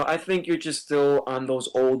 You know, I think you're just still on those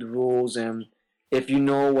old rules, and if you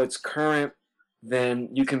know what's current, then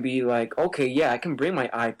you can be like, okay, yeah, I can bring my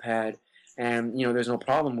iPad, and, you know, there's no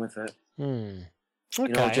problem with it. Okay. You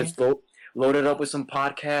know, just load it up with some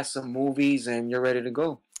podcasts, some movies, and you're ready to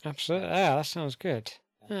go. Absolutely. Yeah, that sounds good.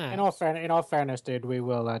 Yeah. In all fairness, dude, we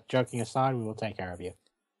will, joking aside, we will take care of you.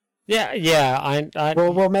 Yeah.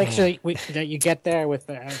 We'll make sure that you get there with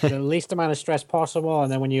the least amount of stress possible,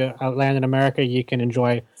 and then when you land in America, you can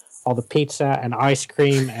enjoy all the pizza and ice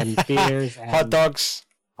cream and beers and hot dogs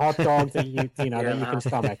that you can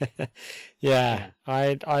stomach. Yeah.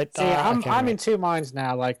 I'm in two minds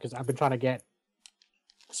now, like, because I've been trying to get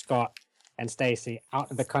Scott and Stacy out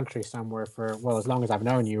of the country somewhere for, well, as long as I've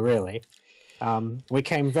known you, really. We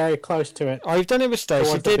came very close to it. Oh, you've done it with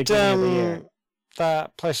Stacy. Did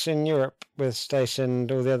that place in Europe with Stacy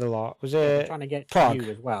and all the other lot? Was it trying to get Prague?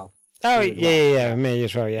 You as well. Oh, yeah, me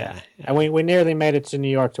as well, yeah. And we nearly made it to New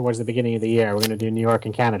York towards the beginning of the year. We're going to do New York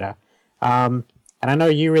and Canada. And I know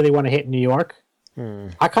you really want to hit New York.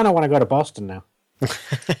 I kind of want to go to Boston now.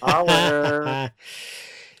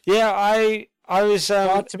 Yeah, I was.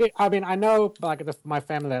 I know like my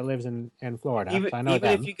family that lives in Florida. Even, so I know even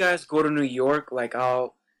if you guys go to New York, like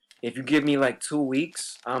if you give me like 2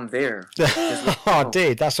 weeks, I'm there. Oh,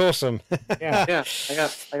 dude, that's awesome. Yeah.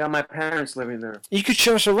 I got my parents living there. You could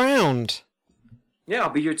show us around. Yeah,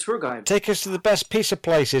 I'll be your tour guide. Take us to the best pizza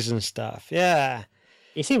places and stuff. Yeah.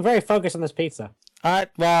 You seem very focused on this pizza.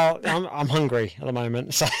 Well, I'm hungry at the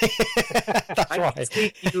moment, so that's why. I can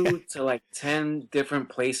take you to like 10 different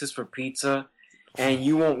places for pizza, and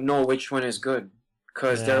you won't know which one is good,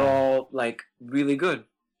 because they're all like really good.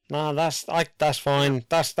 No, that's fine.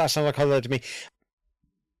 That's like hello to me.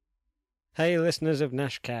 Hey, listeners of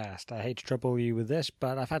Nashcast, I hate to trouble you with this,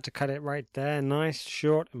 but I've had to cut it right there, nice,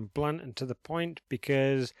 short, and blunt, and to the point,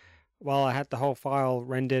 because while I had the whole file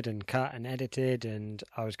rendered and cut and edited, and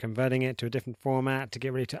I was converting it to a different format to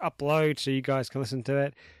get ready to upload so you guys can listen to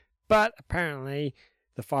it, but apparently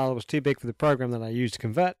the file was too big for the program that I used to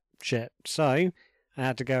convert shit, so I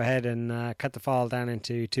had to go ahead and cut the file down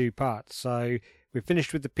into 2 parts. So we've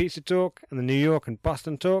finished with the pizza talk and the New York and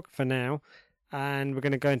Boston talk for now, and we're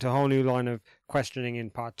going to go into a whole new line of questioning in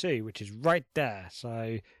part 2, which is right there.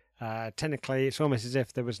 So technically, it's almost as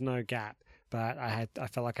if there was no gap, but I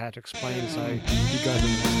felt like I had to explain, so you guys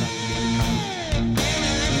understand.